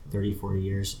 30, 40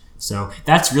 years. So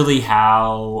that's really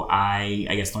how I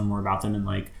guess learned more about them. And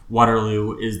like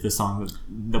Waterloo is the song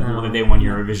that they won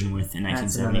Eurovision with in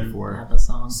 1974. ABBA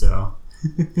song. So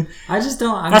I just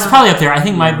don't. That's probably up there. I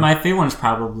think my favorite one is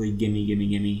probably "Gimme, Gimme,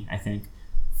 Gimme." I think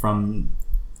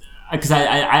because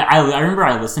I remember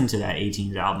I listened to that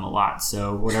 18s album a lot.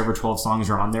 So whatever 12 songs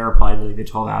are on there are probably like the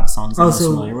 12 ABBA songs I'm most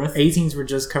familiar with. 18s were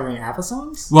just covering ABBA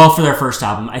songs? Well, for their first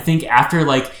album. I think after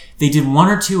like they did 1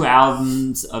 or 2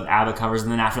 albums of ABBA covers,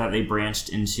 and then after that they branched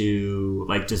into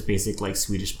like just basic like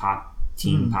Swedish pop,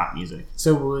 teen pop music.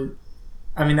 So,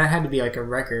 I mean, that had to be like a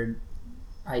record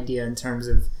idea in terms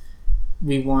of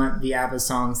we want the ABBA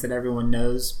songs that everyone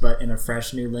knows, but in a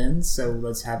fresh new lens. So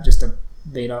let's have just a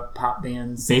made up pop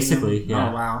bands. Basically, yeah.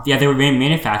 Oh, wow. Yeah, they were being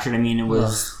manufactured. I mean, it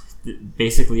was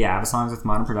basically ABBA songs with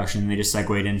modern production, and they just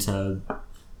segued into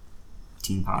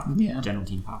teen pop, general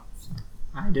teen pop. So.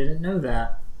 I didn't know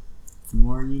that. The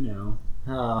more you know.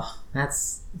 Oh,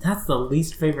 that's the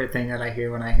least favorite thing that I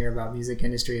hear when I hear about music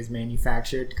industry is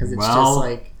manufactured, because it's just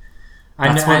like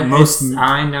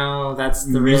I know that's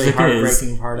the really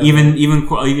heartbreaking part of it.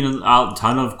 Even a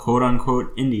ton of quote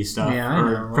unquote indie stuff. Yeah, I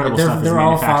know. Right? They're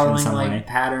all following like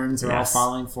patterns. They're all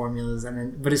following formulas,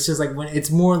 but it's just like when it's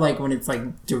more like when it's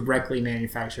like directly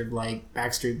manufactured, like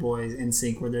Backstreet Boys,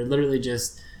 NSYNC, where they're literally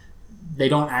just they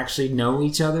don't actually know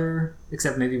each other,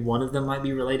 except maybe one of them might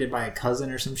be related by a cousin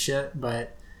or some shit,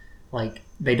 but like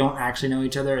they don't actually know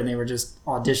each other, and they were just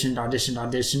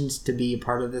auditioned to be a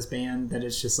part of this band. That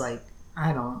it's just like.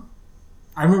 I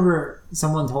remember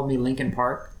someone told me Linkin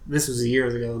Park. This was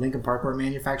years ago. Linkin Park were a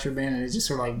manufactured band, and it just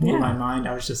sort of like blew my mind.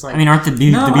 I was just like, I mean, aren't the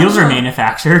Beatles are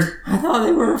manufactured? I thought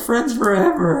they were friends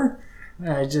forever.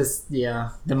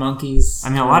 The Monkees. I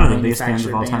mean, a lot of the biggest bands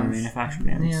of all time are manufactured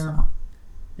bands. Yeah, so.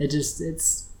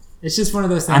 It's just one of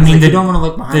those things. I mean, you don't want to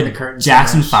look behind the curtain.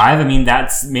 Jackson 5. I mean,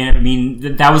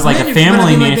 that was like a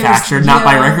family manufactured, not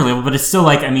by record label, but it's still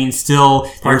like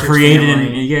they're created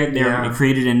and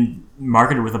created and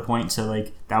marketed with a point to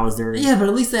like that was their but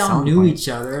at least they all knew each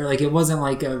other. Like it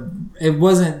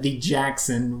wasn't the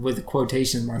Jackson with a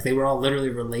quotation mark. They were all literally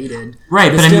related,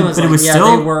 right? But it was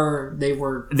still they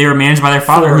were managed by their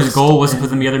father, whose goal was to put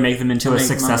them together, make them into a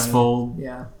successful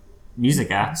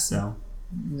music act. So.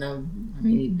 No, I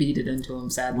mean he beat it into him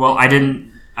sadly. Well, I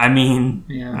didn't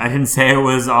say it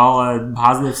was all a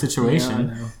positive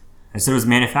situation. Yeah, I said it was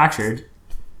manufactured.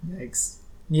 Yikes.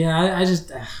 Yeah,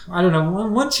 I don't know.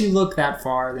 Once you look that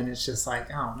far, then it's just like,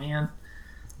 oh man,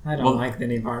 I don't like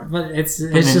any part. But it's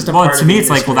just a part. To me, it's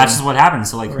like, well, that's just what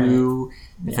happens. So like,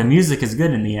 if the music is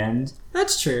good in the end,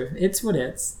 that's true. It's what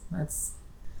it's.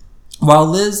 While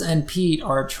Liz and Pete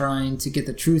are trying to get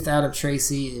the truth out of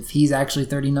Tracy if he's actually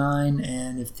 39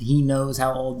 and if he knows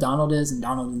how old Donald is, and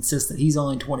Donald insists that he's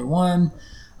only 21,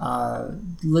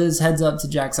 Liz heads up to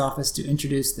Jack's office to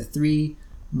introduce the 3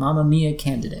 Mamma Mia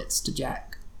candidates to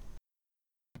Jack.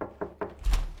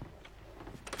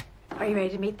 Are you ready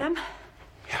to meet them?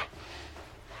 Yeah.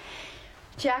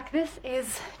 Jack, this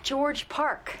is George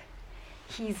Park.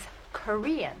 He's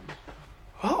Korean.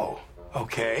 Oh.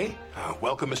 Okay.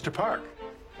 Welcome, Mr. Park.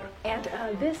 And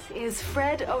this is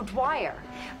Fred O'Dwyer.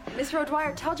 Mr.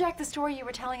 O'Dwyer, tell Jack the story you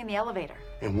were telling in the elevator.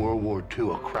 In World War II,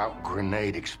 a Kraut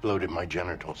grenade exploded my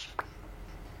genitals.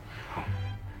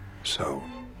 So,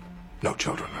 No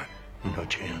children, right? No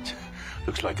chance.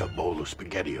 Looks like a bowl of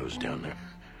SpaghettiOs down there.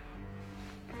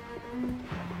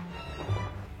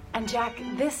 And Jack,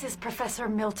 this is Professor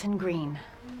Milton Green.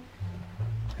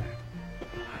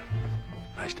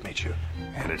 Nice to meet you.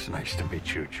 And it's nice to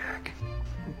meet you, Jack.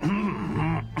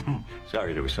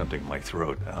 Sorry, there was something in my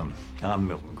throat. I'm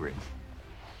Milton Green.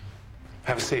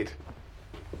 Have a seat.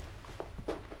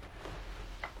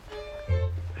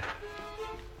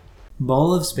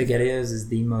 Bowl of SpaghettiOs is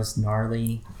the most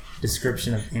gnarly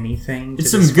description of anything.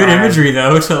 It's some good imagery,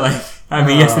 though, to like... I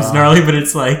mean, yes, it's gnarly, but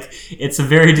it's like... It's a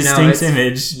very distinct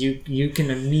image. You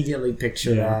can immediately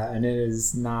picture that, and it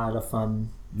is not a fun...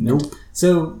 Nope.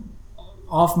 So,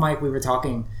 off mic, we were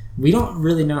talking... We don't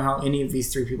really know how any of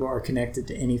these three people are connected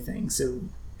to anything. So,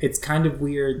 it's kind of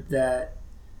weird that...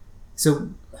 So,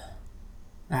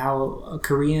 how a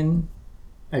Korean...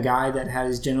 a guy that had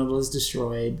his genitals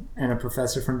destroyed, and a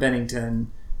professor from Bennington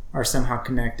are somehow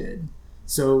connected.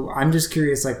 So I'm just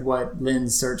curious, like, what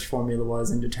Lynn's search formula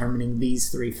was in determining these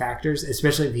three factors,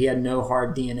 especially if he had no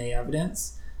hard DNA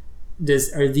evidence.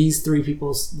 Are these three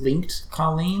people linked,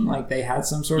 Colleen? Like, they had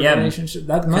some sort of relationship?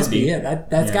 That must be it.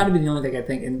 That's got to be the only thing I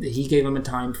think. And he gave him a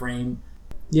time frame.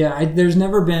 Yeah, there's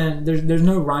never been... There's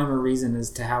no rhyme or reason as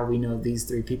to how we know these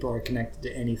three people are connected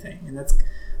to anything. And that's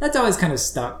always kind of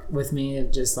stuck with me.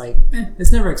 Of just like,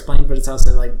 it's never explained, but it's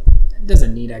also like, it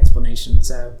doesn't need explanation,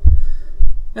 so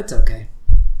that's okay.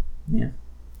 Yeah.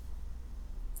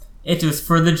 It was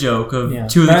for the joke of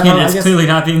two of the candidates clearly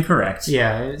not being correct.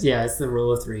 Yeah, it's the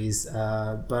rule of threes.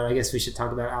 But I guess we should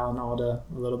talk about Alan Alda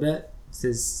a little bit.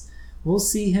 We'll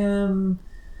see him...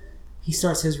 He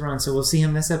starts his run, so we'll see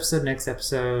him this episode, next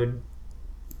episode.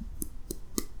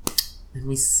 And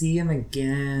we see him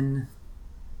again...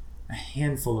 a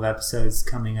handful of episodes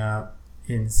coming up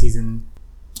in season...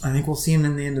 I think we'll see him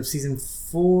in the end of season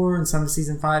 4 and some of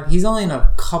season 5. He's only in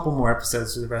a couple more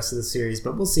episodes for the rest of the series,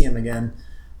 but we'll see him again.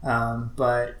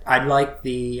 But I'd like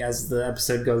as the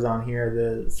episode goes on here,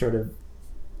 the sort of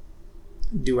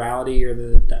duality or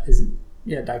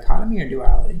dichotomy or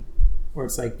duality? Where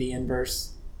it's like the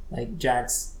inverse, like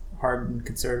Jack's hard and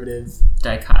conservative.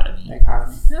 Dichotomy.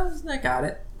 No, I got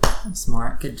it. I'm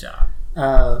smart. Good job.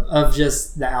 Of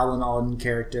just the Alan Alda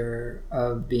character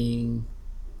of being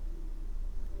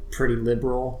pretty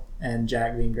liberal and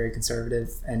Jack being very conservative,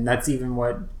 and that's even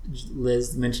what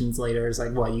Liz mentions later is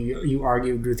like, what, you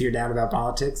argued with your dad about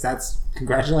politics? That's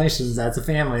congratulations, that's a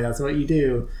family, that's what you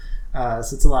do. So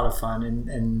it's a lot of fun,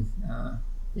 and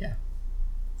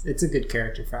it's a good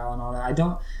character for Alan Alda. I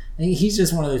think he's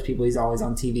just one of those people. He's always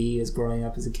on TV as growing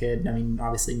up as a kid. I mean,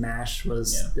 obviously MASH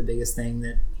was the biggest thing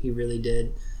that he really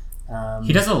did.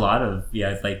 He does a lot of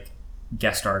like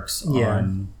guest arcs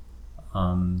on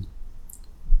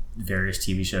various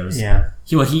TV shows. Yeah.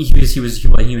 He was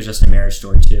just in Marriage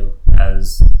Story too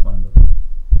as one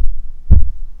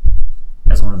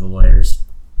of the lawyers.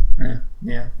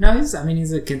 Yeah. No,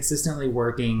 he's a consistently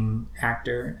working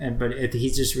actor, but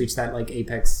he's just reached that like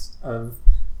apex of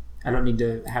I don't need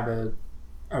to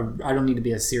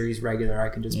be a series regular. I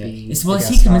can just be. Is he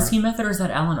Kaminsky Method or is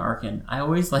that Alan Arkin? I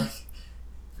always like.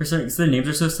 For certain, because the names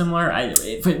are so similar.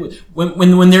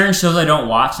 When they're in shows I don't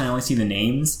watch and I only see the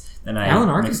names, then Alan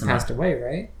Arkin passed away,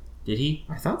 right? Did he?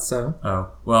 I thought so.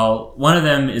 Oh well, one of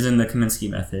them is in the Kaminsky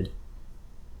Method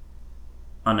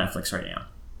on Netflix right now,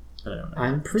 but I don't know.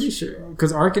 I'm pretty sure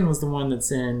because Arkin was the one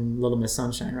that's in Little Miss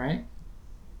Sunshine, right?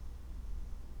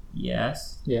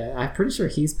 Yes. Yeah, I'm pretty sure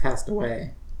he's passed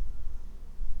away.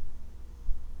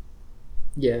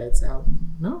 Yeah, it's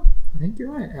Alan. No, I think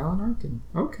you're right, Alan Arkin.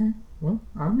 Okay. Well,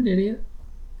 I'm an idiot.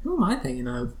 Who am I thinking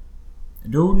of? I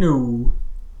don't know.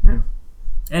 No.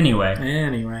 Anyway.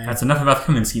 That's enough about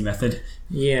the Kaminsky Method.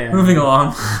 Yeah. Moving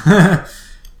along. So,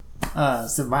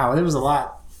 wow, there was a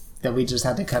lot that we just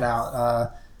had to cut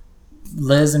out.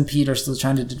 Liz and Pete are still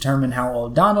trying to determine how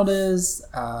old Donald is.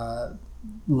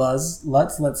 Lutz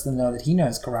lets them know that he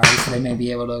knows karate, so they may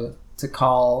be able to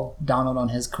call Donald on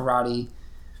his karate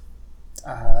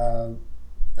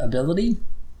ability.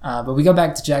 But we go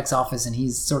back to Jack's office, and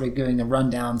he's sort of giving a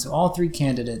rundown to all three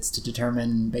candidates to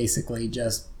determine basically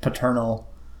just paternal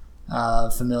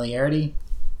familiarity.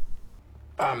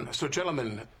 So,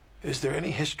 gentlemen, is there any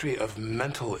history of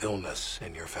mental illness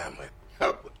in your family?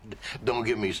 Oh, don't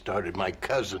get me started. My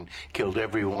cousin killed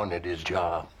everyone at his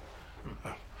job.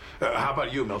 How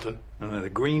about you, Milton? The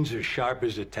Greens are sharp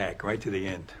as a tack, right to the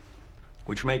end.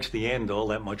 Which makes the end all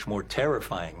that much more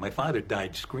terrifying. My father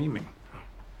died screaming.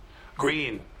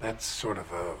 Green, that's sort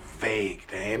of a vague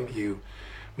name. You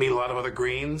meet a lot of other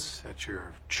Greens at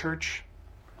your church,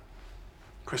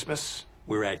 Christmas,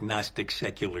 We're agnostic,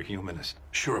 secular humanists.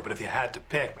 Sure, but if you had to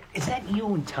pick... Is that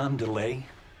you and Tom DeLay?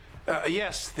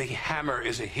 Yes, the Hammer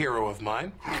is a hero of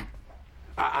mine.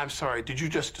 I'm sorry, did you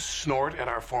just snort at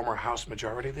our former House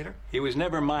Majority Leader? He was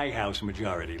never my House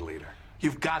Majority Leader.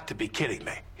 You've got to be kidding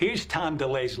me. Here's Tom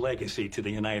DeLay's legacy to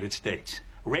the United States.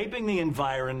 Raping the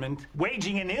environment,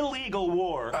 waging an illegal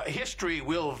war. History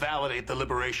will validate the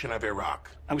liberation of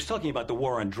Iraq. I was talking about the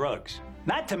war on drugs.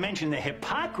 Not to mention the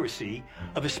hypocrisy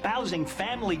of espousing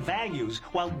family values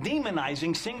while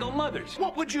demonizing single mothers.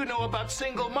 What would you know about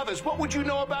single mothers? What would you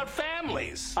know about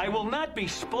families? I will not be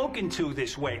spoken to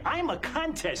this way. I'm a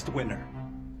contest winner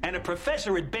and a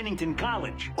professor at Bennington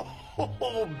College.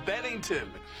 Oh, Bennington.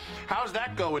 How's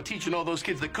that going, teaching all those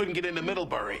kids that couldn't get into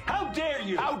Middlebury? How dare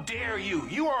you? How dare you?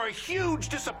 You are a huge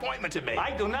disappointment to me.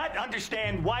 I do not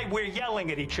understand why we're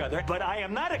yelling at each other, but I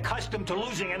am not accustomed to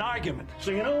losing an argument.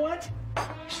 So you know what?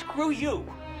 Screw you.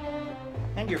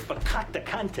 And your fakakta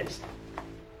contest.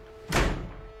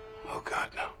 Oh, God,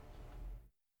 no.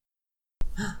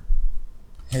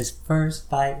 His first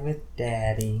fight with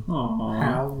Daddy. Aww.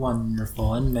 How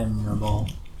wonderful and memorable.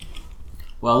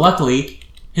 Well, luckily,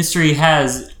 history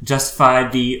has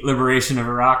justified the liberation of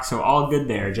Iraq, so all good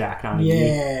there, Jack Donaghy.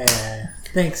 Yeah.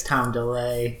 Thanks, Tom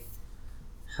DeLay.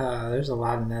 There's a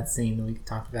lot in that scene that we could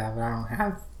talk about, but I don't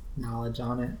have knowledge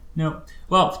on it. Nope.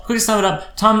 Well, quick to sum it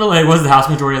up, Tom DeLay was the House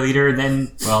Majority Leader.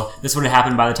 Then, well, this would have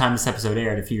happened by the time this episode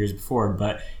aired a few years before,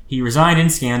 but he resigned in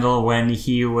scandal when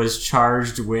he was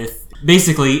charged with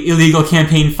basically illegal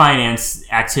campaign finance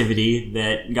activity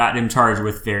that got him charged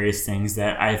with various things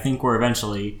that I think were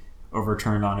eventually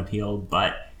overturned on appeal,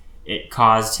 but it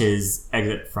caused his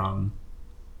exit from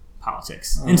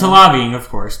politics. Into lobbying, of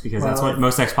course, because that's what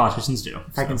most ex-politicians do.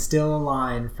 If I can steal a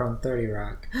line from 30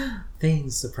 Rock.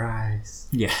 Fiend's surprise.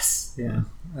 Yes. Yeah.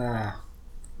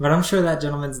 But I'm sure that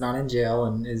gentleman's not in jail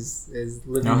and is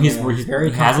living he's very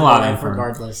he has a lot of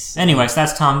regardless. Anyways,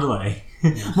 that's Tom DeLay.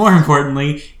 More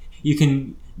importantly, you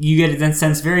get a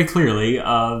sense very clearly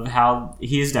of how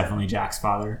he is definitely Jack's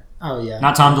father. Oh yeah.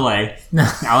 Not Tom DeLay. No.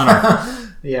 Alan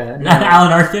Arkin. Yeah. No. Not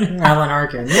Alan Arkin. Alan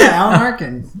Arkin. Yeah, Alan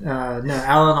Arkin. No,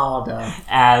 Alan Alda.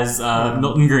 As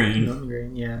Milton Green. Milton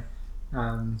Green, yeah.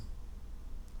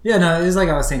 Yeah, no, it was like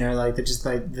I was saying earlier, like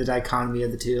the dichotomy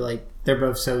of the two, like they're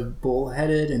both so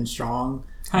bullheaded and strong.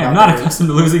 I am not accustomed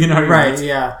to losing an argument. Right,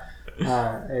 yeah.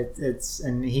 It's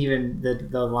and even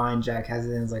the line Jack has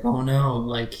in is like, oh no,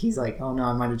 like he's like, oh no,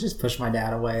 I might have just pushed my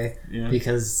dad away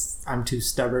because I'm too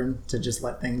stubborn to just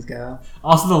let things go.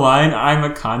 Also, the line, "I'm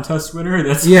a contest winner."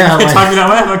 That's like, talking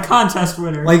about I'm a contest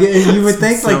winner. Like you would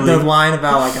think like the line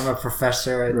about like I'm a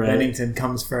professor at Bennington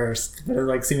comes first, but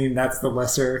like seeming that's the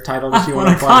lesser title that you want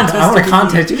to apply. I want a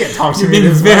contest. You can't talk to me.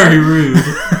 You're being very rude.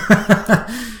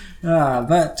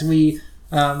 But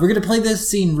we're going to play this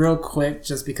scene real quick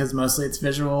just because mostly it's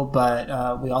visual,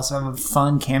 but we also have a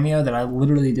fun cameo that I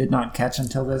literally did not catch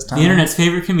until this time. The internet's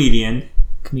favorite comedian.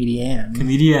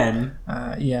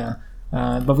 Yeah.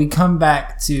 But we come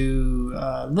back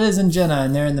to Liz and Jenna,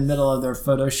 and they're in the middle of their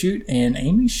photo shoot, and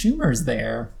Amy Schumer's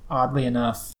there, oddly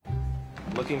enough.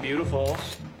 Looking beautiful.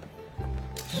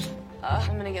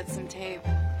 I'm going to get some tape.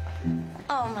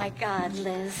 Oh my God,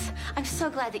 Liz. I'm so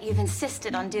glad that you've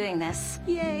insisted on doing this.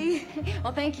 Yay.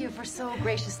 Well, thank you for so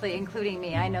graciously including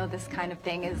me. I know this kind of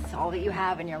thing is all that you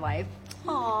have in your life.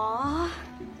 Aww.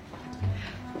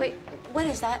 Wait, what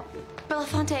is that?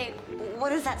 Belafonte,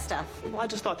 what is that stuff? Well, I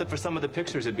just thought that for some of the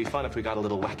pictures it'd be fun if we got a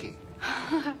little wacky.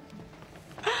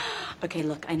 Okay,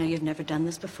 look, I know you've never done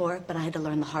this before, but I had to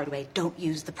learn the hard way. Don't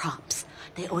use the props.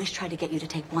 They always try to get you to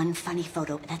take one funny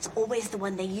photo. That's always the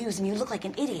one they use, and you look like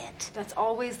an idiot. That's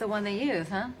always the one they use,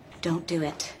 huh? Don't do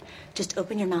it. Just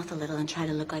open your mouth a little and try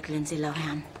to look like Lindsay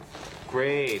Lohan.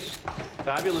 Great.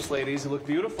 Fabulous, ladies. You look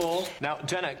beautiful. Now,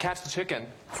 Jenna, catch the chicken.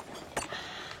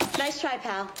 Nice try,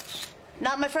 pal.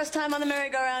 Not my first time on the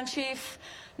merry-go-round, Chief.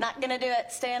 Not gonna do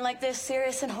it. Staying like this,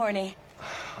 serious and horny.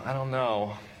 I don't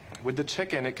know. With the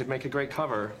chicken, it could make a great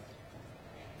cover.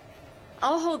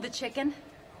 I'll hold the chicken.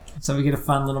 So we get a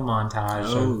fun little montage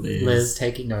of Liz. Liz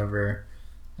taking over.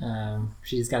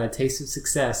 She's got a taste of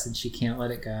success and she can't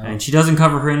let it go. And she doesn't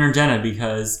cover her inner Jenna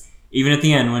because even at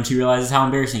the end, when she realizes how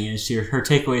embarrassing it is, her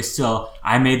takeaway is still,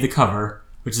 I made the cover,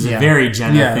 which is a very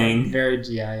Jenna thing.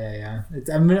 Yeah.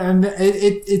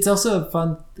 It's also a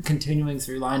fun continuing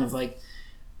through line of like,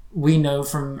 we know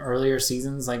from earlier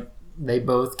seasons, like, they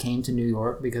both came to New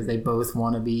York because they both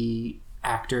want to be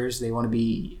actors. They want to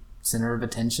be center of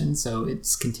attention. So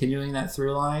it's continuing that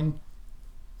through line.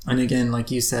 And again, like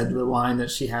you said, the line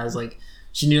that she has, like,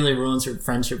 she nearly ruins her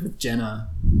friendship with Jenna,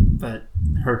 but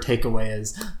her takeaway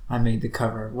is, I made the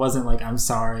cover. It wasn't like, I'm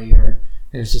sorry, or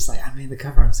It was just like, I made the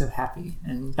cover, I'm so happy.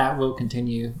 And that will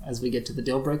continue as we get to the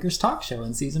Deal Breakers talk show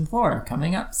in season 4,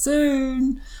 coming up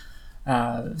soon.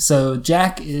 So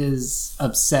Jack is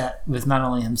upset with not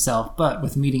only himself, but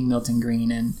with meeting Milton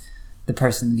Green and the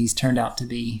person that he's turned out to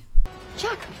be.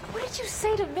 Jack, what did you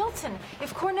say to Milton?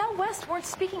 If Cornell West weren't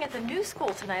speaking at the new school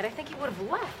tonight, I think he would have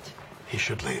left. He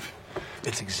should leave.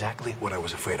 It's exactly what I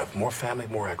was afraid of. More family,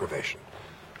 more aggravation.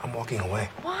 I'm walking away.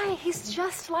 Why? He's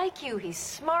just like you. He's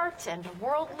smart and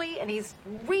worldly, and he's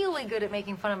really good at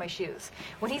making fun of my shoes.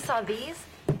 When he saw these,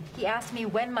 he asked me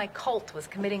when my cult was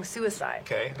committing suicide.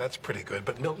 Okay, that's pretty good,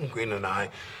 but Milton Green and I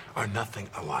are nothing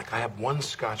alike. I have one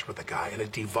scotch with a guy, and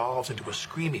it devolves into a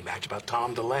screaming match about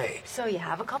Tom DeLay. So you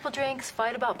have a couple drinks,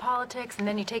 fight about politics, and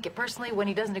then you take it personally when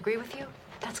he doesn't agree with you?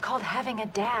 That's called having a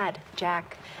dad,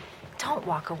 Jack. Don't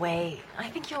walk away. I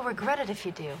think you'll regret it if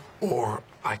you do. Or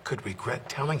I could regret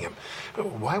telling him.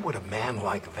 Why would a man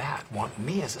like that want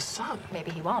me as a son?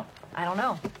 Maybe he won't. I don't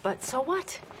know. But so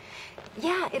what?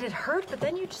 Yeah, it'd hurt, but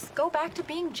then you just go back to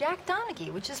being Jack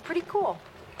Donaghy, which is pretty cool.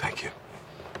 Thank you.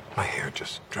 My hair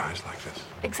just dries like this.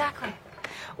 Exactly.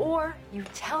 Or you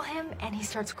tell him and he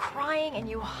starts crying and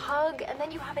you hug and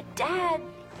then you have a dad,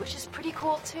 which is pretty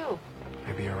cool too.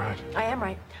 Maybe you're right. I am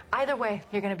right. Either way,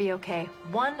 you're gonna be okay.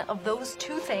 One of those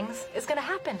two things is gonna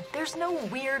happen. There's no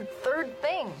weird third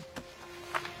thing.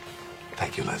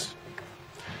 Thank you, Liz.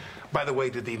 By the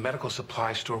way, did the medical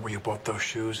supply store where you bought those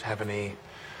shoes have any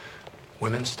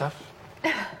women's stuff?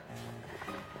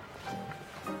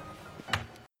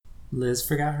 Liz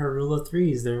forgot her rule of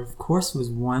threes. There, of course, was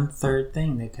one third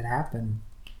thing that could happen.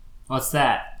 What's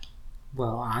that?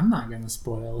 Well, I'm not going to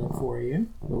spoil it for you.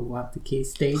 We'll have to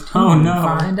stay tuned no.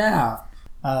 and find out.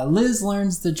 Liz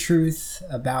learns the truth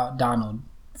about Donald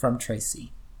from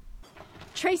Tracy.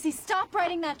 Tracy, stop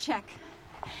writing that check.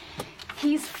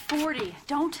 He's 40.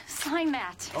 Don't sign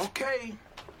that. Okay.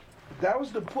 That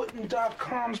was the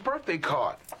Putin.com's birthday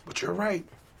card. But you're right.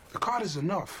 The card is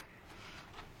enough.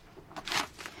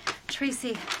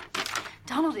 Tracy,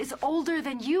 Donald is older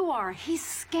than you are. He's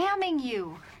scamming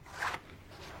you.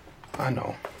 I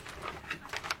know.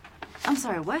 I'm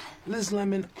sorry, what? Liz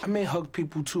Lemon, I may hug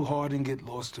people too hard and get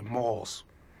lost in malls.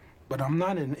 But I'm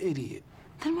not an idiot.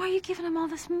 Then why are you giving him all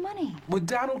this money? When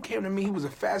Donald came to me, he was a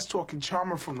fast-talking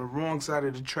charmer from the wrong side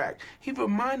of the track. He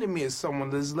reminded me of someone,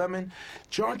 Liz Lemon.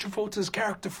 John Travolta's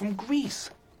character from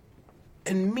Grease.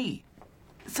 And me.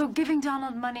 So giving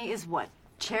Donald money is what?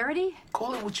 Charity?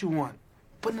 Call it what you want.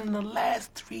 But in the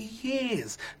last 3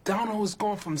 years, Donald has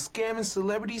gone from scamming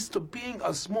celebrities to being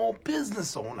a small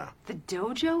business owner. The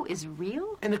dojo is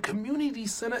real? And the community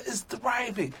center is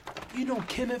thriving. You know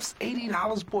Kenneth's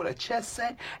 $80 bought a chess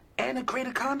set and a crate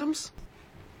of condoms?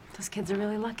 Those kids are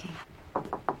really lucky.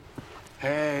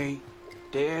 Hey,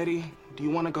 Daddy, do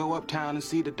you want to go uptown and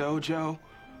see the dojo?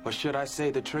 Or should I say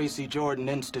the Tracy Jordan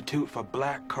Institute for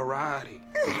Black Karate?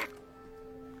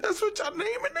 That's what y'all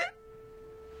naming it?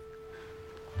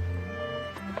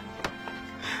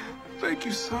 Thank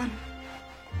you, son.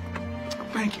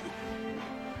 Thank you.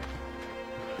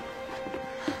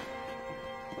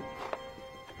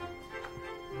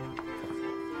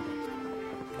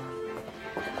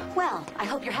 Well, I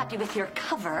hope you're happy with your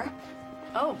cover.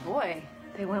 Oh, boy.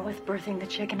 They went with birthing the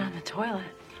chicken on the toilet.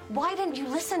 Why didn't you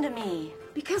listen to me?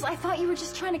 Because I thought you were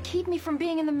just trying to keep me from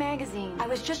being in the magazine. I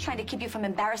was just trying to keep you from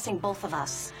embarrassing both of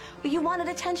us. You wanted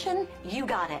attention? You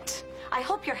got it. I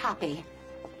hope you're happy.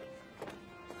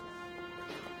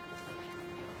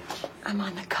 I'm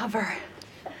on the cover.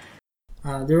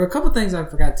 There were a couple things I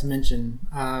forgot to mention.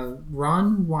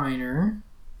 Ron Weiner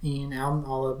and Alden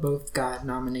Olive both got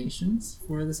nominations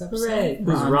for this episode. Hooray.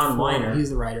 Who's Ron Weiner? He's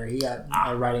the writer. He got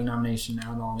a writing nomination.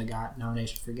 Alden Olive got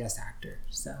nomination for guest actor.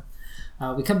 So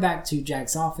we come back to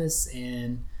Jack's office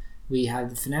and we have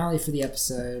the finale for the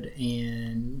episode,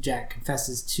 and Jack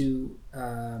confesses to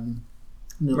Milton.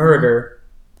 Murder.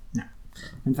 No.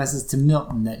 Confesses to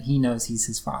Milton that he knows he's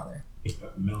his father.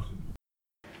 Milton.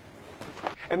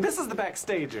 And this is the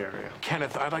backstage area.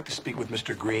 Kenneth, I'd like to speak with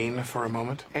Mr. Green for a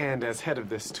moment. And as head of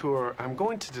this tour, I'm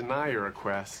going to deny your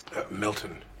request.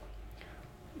 Milton,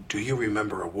 do you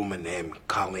remember a woman named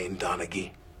Colleen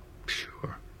Donaghy?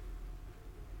 Sure.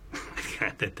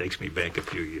 God, that takes me back a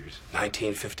few years.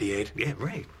 1958? Yeah,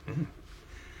 right. Mm.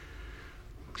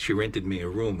 She rented me a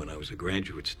room when I was a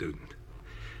graduate student.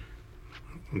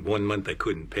 1 month I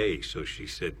couldn't pay, so she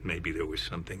said maybe there was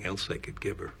something else I could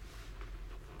give her.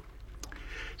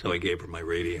 So I gave her my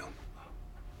radio.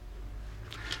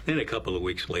 Then a couple of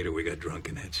weeks later, we got drunk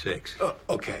and had sex.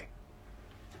 Okay.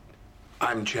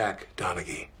 I'm Jack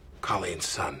Donaghy, Colleen's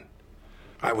son.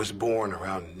 I was born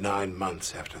around 9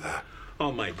 months after that.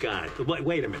 Oh my God!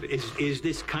 Wait a minute. Is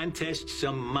this contest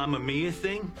some Mamma Mia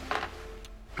thing?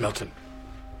 Milton,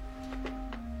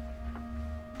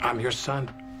 I'm your son.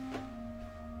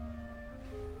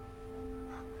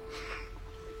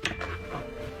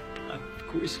 Of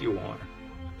course you are.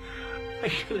 I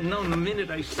should have known the minute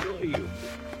I saw you.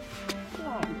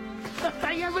 Oh,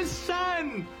 I have a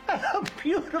son! A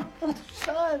beautiful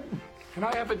son! And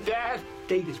I have a dad.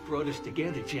 Fate has brought us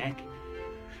together, Jack.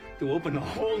 To open a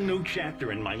whole new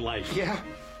chapter in my life. Yeah.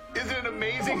 Isn't it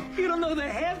amazing? Oh, you don't know the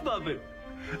half of it.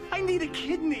 I need a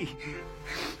kidney.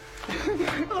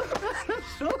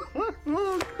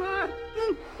 Oh, God.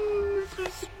 This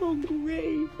is so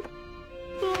great.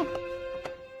 Oh.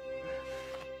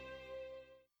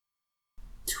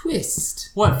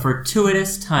 Twist. What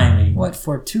fortuitous timing. What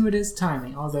fortuitous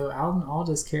timing. Although Alan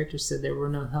Alda's character said there were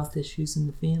no health issues in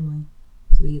the family,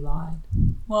 so he lied.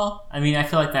 Well, I mean, I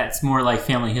feel like that's more like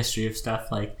family history of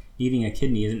stuff. Like, eating a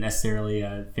kidney isn't necessarily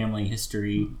a family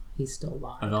history He still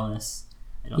lied. of illness.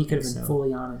 He could have been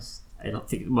fully honest. I don't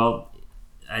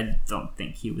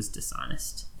think he was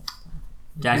dishonest.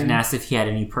 Jack asked if he had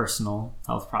any personal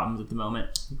health problems at the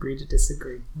moment. Agree to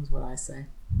disagree, is what I say.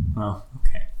 Well,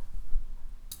 okay.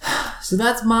 So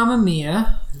that's Mamma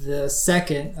Mia, the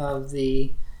second of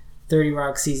the 30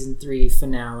 Rock Season 3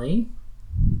 finale.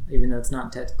 Even though it's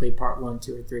not technically part 1,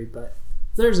 2, or 3, but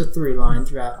there's a through line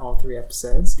throughout all 3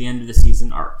 episodes. The end of the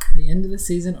season arc. The end of the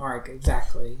season arc,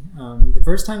 exactly. The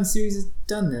first time the series has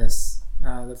done this,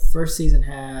 the first season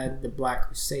had the Black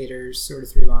Crusaders sort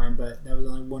of through line, but that was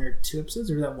only 1 or 2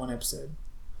 episodes, or was that 1 episode?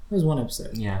 It was 1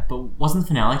 episode. Yeah, but wasn't the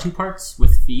finale 2 parts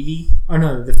with Phoebe? Oh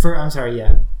no, I'm sorry,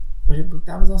 yeah. But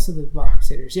that was also the Black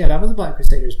Crusaders. Yeah, that was the Black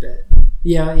Crusaders bit.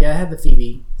 Yeah, I had the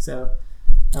Phoebe, so...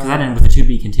 Because that ended with the to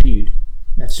be continued.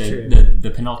 That's true. The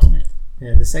penultimate.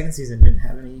 Yeah, the second season didn't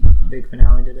have any big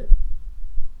finale, did it?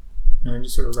 No, it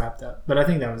just sort of wrapped up. But I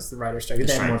think that was the writer's strike. If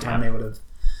they had more time, they would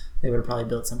have probably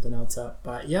built something else up.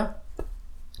 But yeah.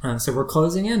 So we're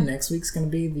closing in. Next week's going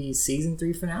to be the season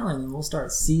 3 finale, and then we'll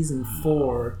start season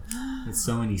 4. It's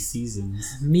so many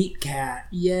seasons. Meat Cat.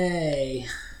 Yay.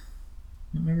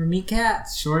 Remember Meat Cat?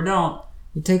 Sure don't.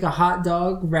 You take a hot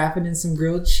dog, wrap it in some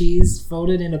grilled cheese, fold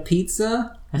it in a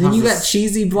pizza, then you got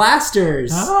cheesy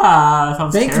blasters. That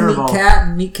sounds terrible. Meat Cat,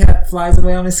 and Meat Cat flies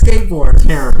away on his skateboard.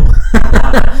 Terrible.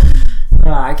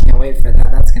 I can't wait for that.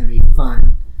 That's going to be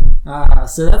fun.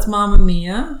 So that's Mamma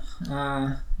Mia.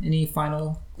 Any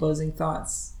final closing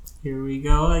thoughts? Here we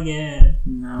go again.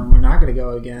 No, we're not going to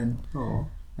go again. Oh.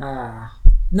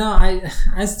 No,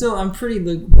 I'm pretty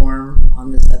lukewarm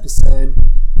on this episode.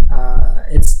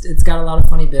 It's got a lot of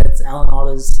funny bits. Alan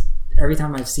Alda's, every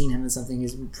time I've seen him in something,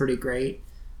 he's pretty great.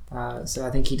 So I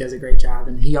think he does a great job,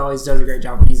 and he always does a great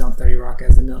job when he's on 30 Rock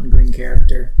as the Milton Green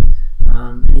character.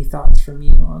 Any thoughts from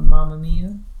you on Mamma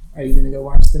Mia? Are you going to go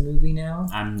watch the movie now?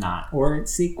 I'm not. Or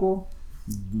its sequel?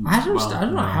 I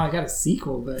don't know how I got a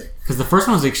sequel, but... Because the first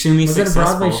one was extremely successful.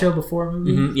 Was it a Broadway show before a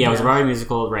movie? Mm-hmm. Yeah, it was a Broadway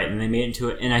musical, right, and they made it into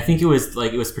it. And I think it was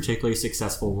particularly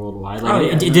successful worldwide.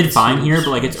 Like, it did fine here,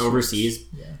 but it's overseas.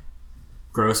 Yeah.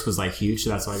 Gross was huge, so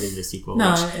that's why they did the sequel.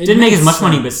 No, it didn't make as much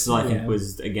money, but still I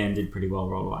think did pretty well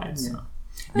worldwide. Yeah. So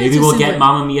maybe we'll get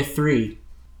Mamma Mia 3.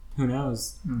 Who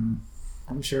knows?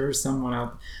 I'm sure someone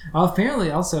out. Oh,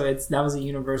 apparently, also that was a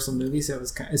Universal movie, so it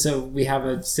was so we have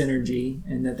a synergy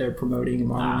in that they're promoting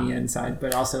Mamma Mia inside,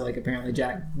 but also apparently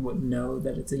Jack wouldn't know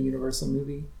that it's a Universal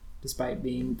movie, despite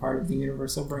being part of the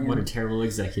Universal brand. What a terrible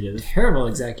executive! Terrible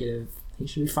executive. He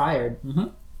should be fired. Mm-hmm.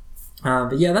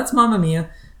 But yeah, that's Mamma Mia.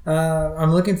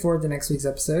 I'm looking forward to next week's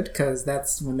episode because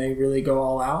that's when they really go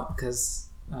all out because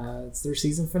it's their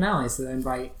season finale, so they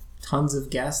invite tons of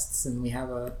guests, and we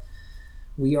have a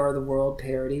We Are the World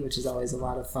parody, which is always a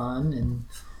lot of fun.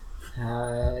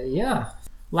 And yeah.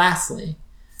 Lastly,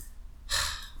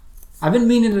 I've been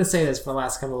meaning to say this for the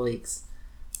last couple of weeks.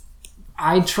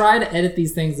 I try to edit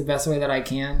these things the best way that I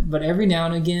can, but every now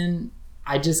and again,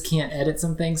 I just can't edit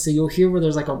some things. So you'll hear where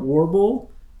there's a warble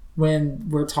when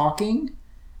we're talking.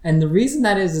 And the reason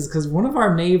that is because one of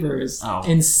our neighbors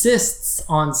insists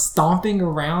on stomping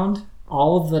around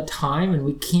all of the time, and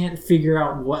we can't figure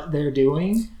out what they're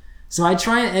doing. So I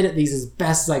try and edit these as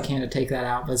best as I can to take that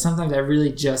out, but sometimes I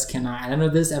really just cannot. And I know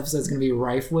this episode is going to be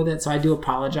rife with it, so I do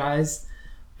apologize.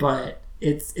 But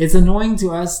it's annoying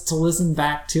to us to listen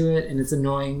back to it, and it's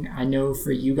annoying, I know,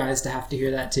 for you guys to have to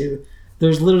hear that too.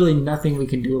 There's literally nothing we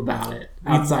can do about it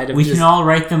outside of we can all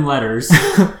write them letters.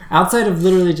 Outside of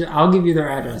literally I'll give you their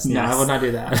address. No, yes. I will not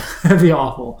do that. That'd be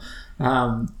awful.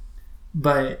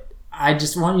 But I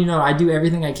just want you to know I do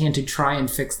everything I can to try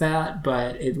and fix that,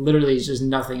 but it literally is just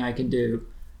nothing I can do.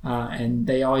 and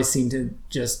they always seem to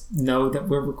just know that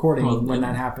we're recording when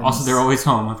that happens. Also, they're always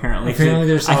home, apparently.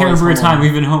 Apparently, I can't remember a time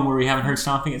we've been home where we haven't heard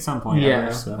stomping at some point.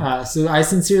 Yeah. Ever, so I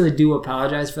sincerely do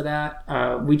apologize for that.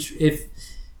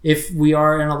 If we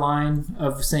are in a line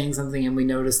of saying something and we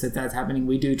notice that that's happening,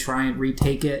 we do try and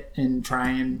retake it and try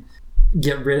and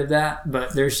get rid of that.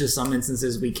 But there's just some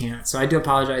instances we can't. So I do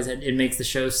apologize that it makes the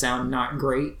show sound not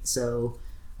great. So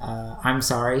I'm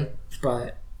sorry,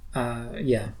 but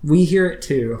yeah, we hear it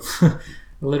too,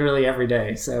 literally every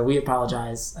day. So we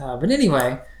apologize. But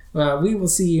anyway, we will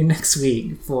see you next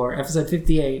week for episode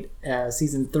 58,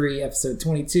 season 3, episode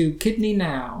 22, Kidney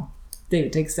Now.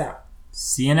 David, take us out.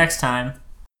 See you next time.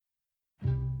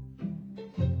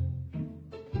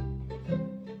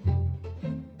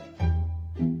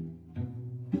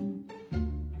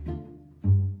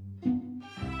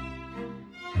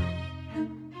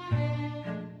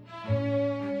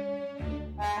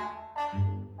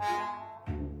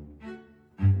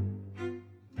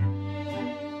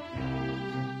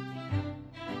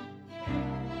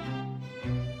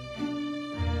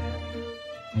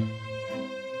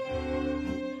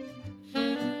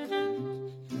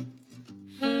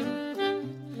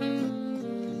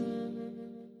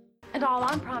 And all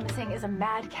I'm promising is a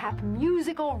madcap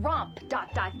musical romp, ...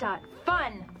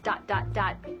 fun, ...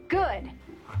 good.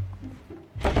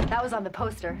 That was on the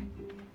poster.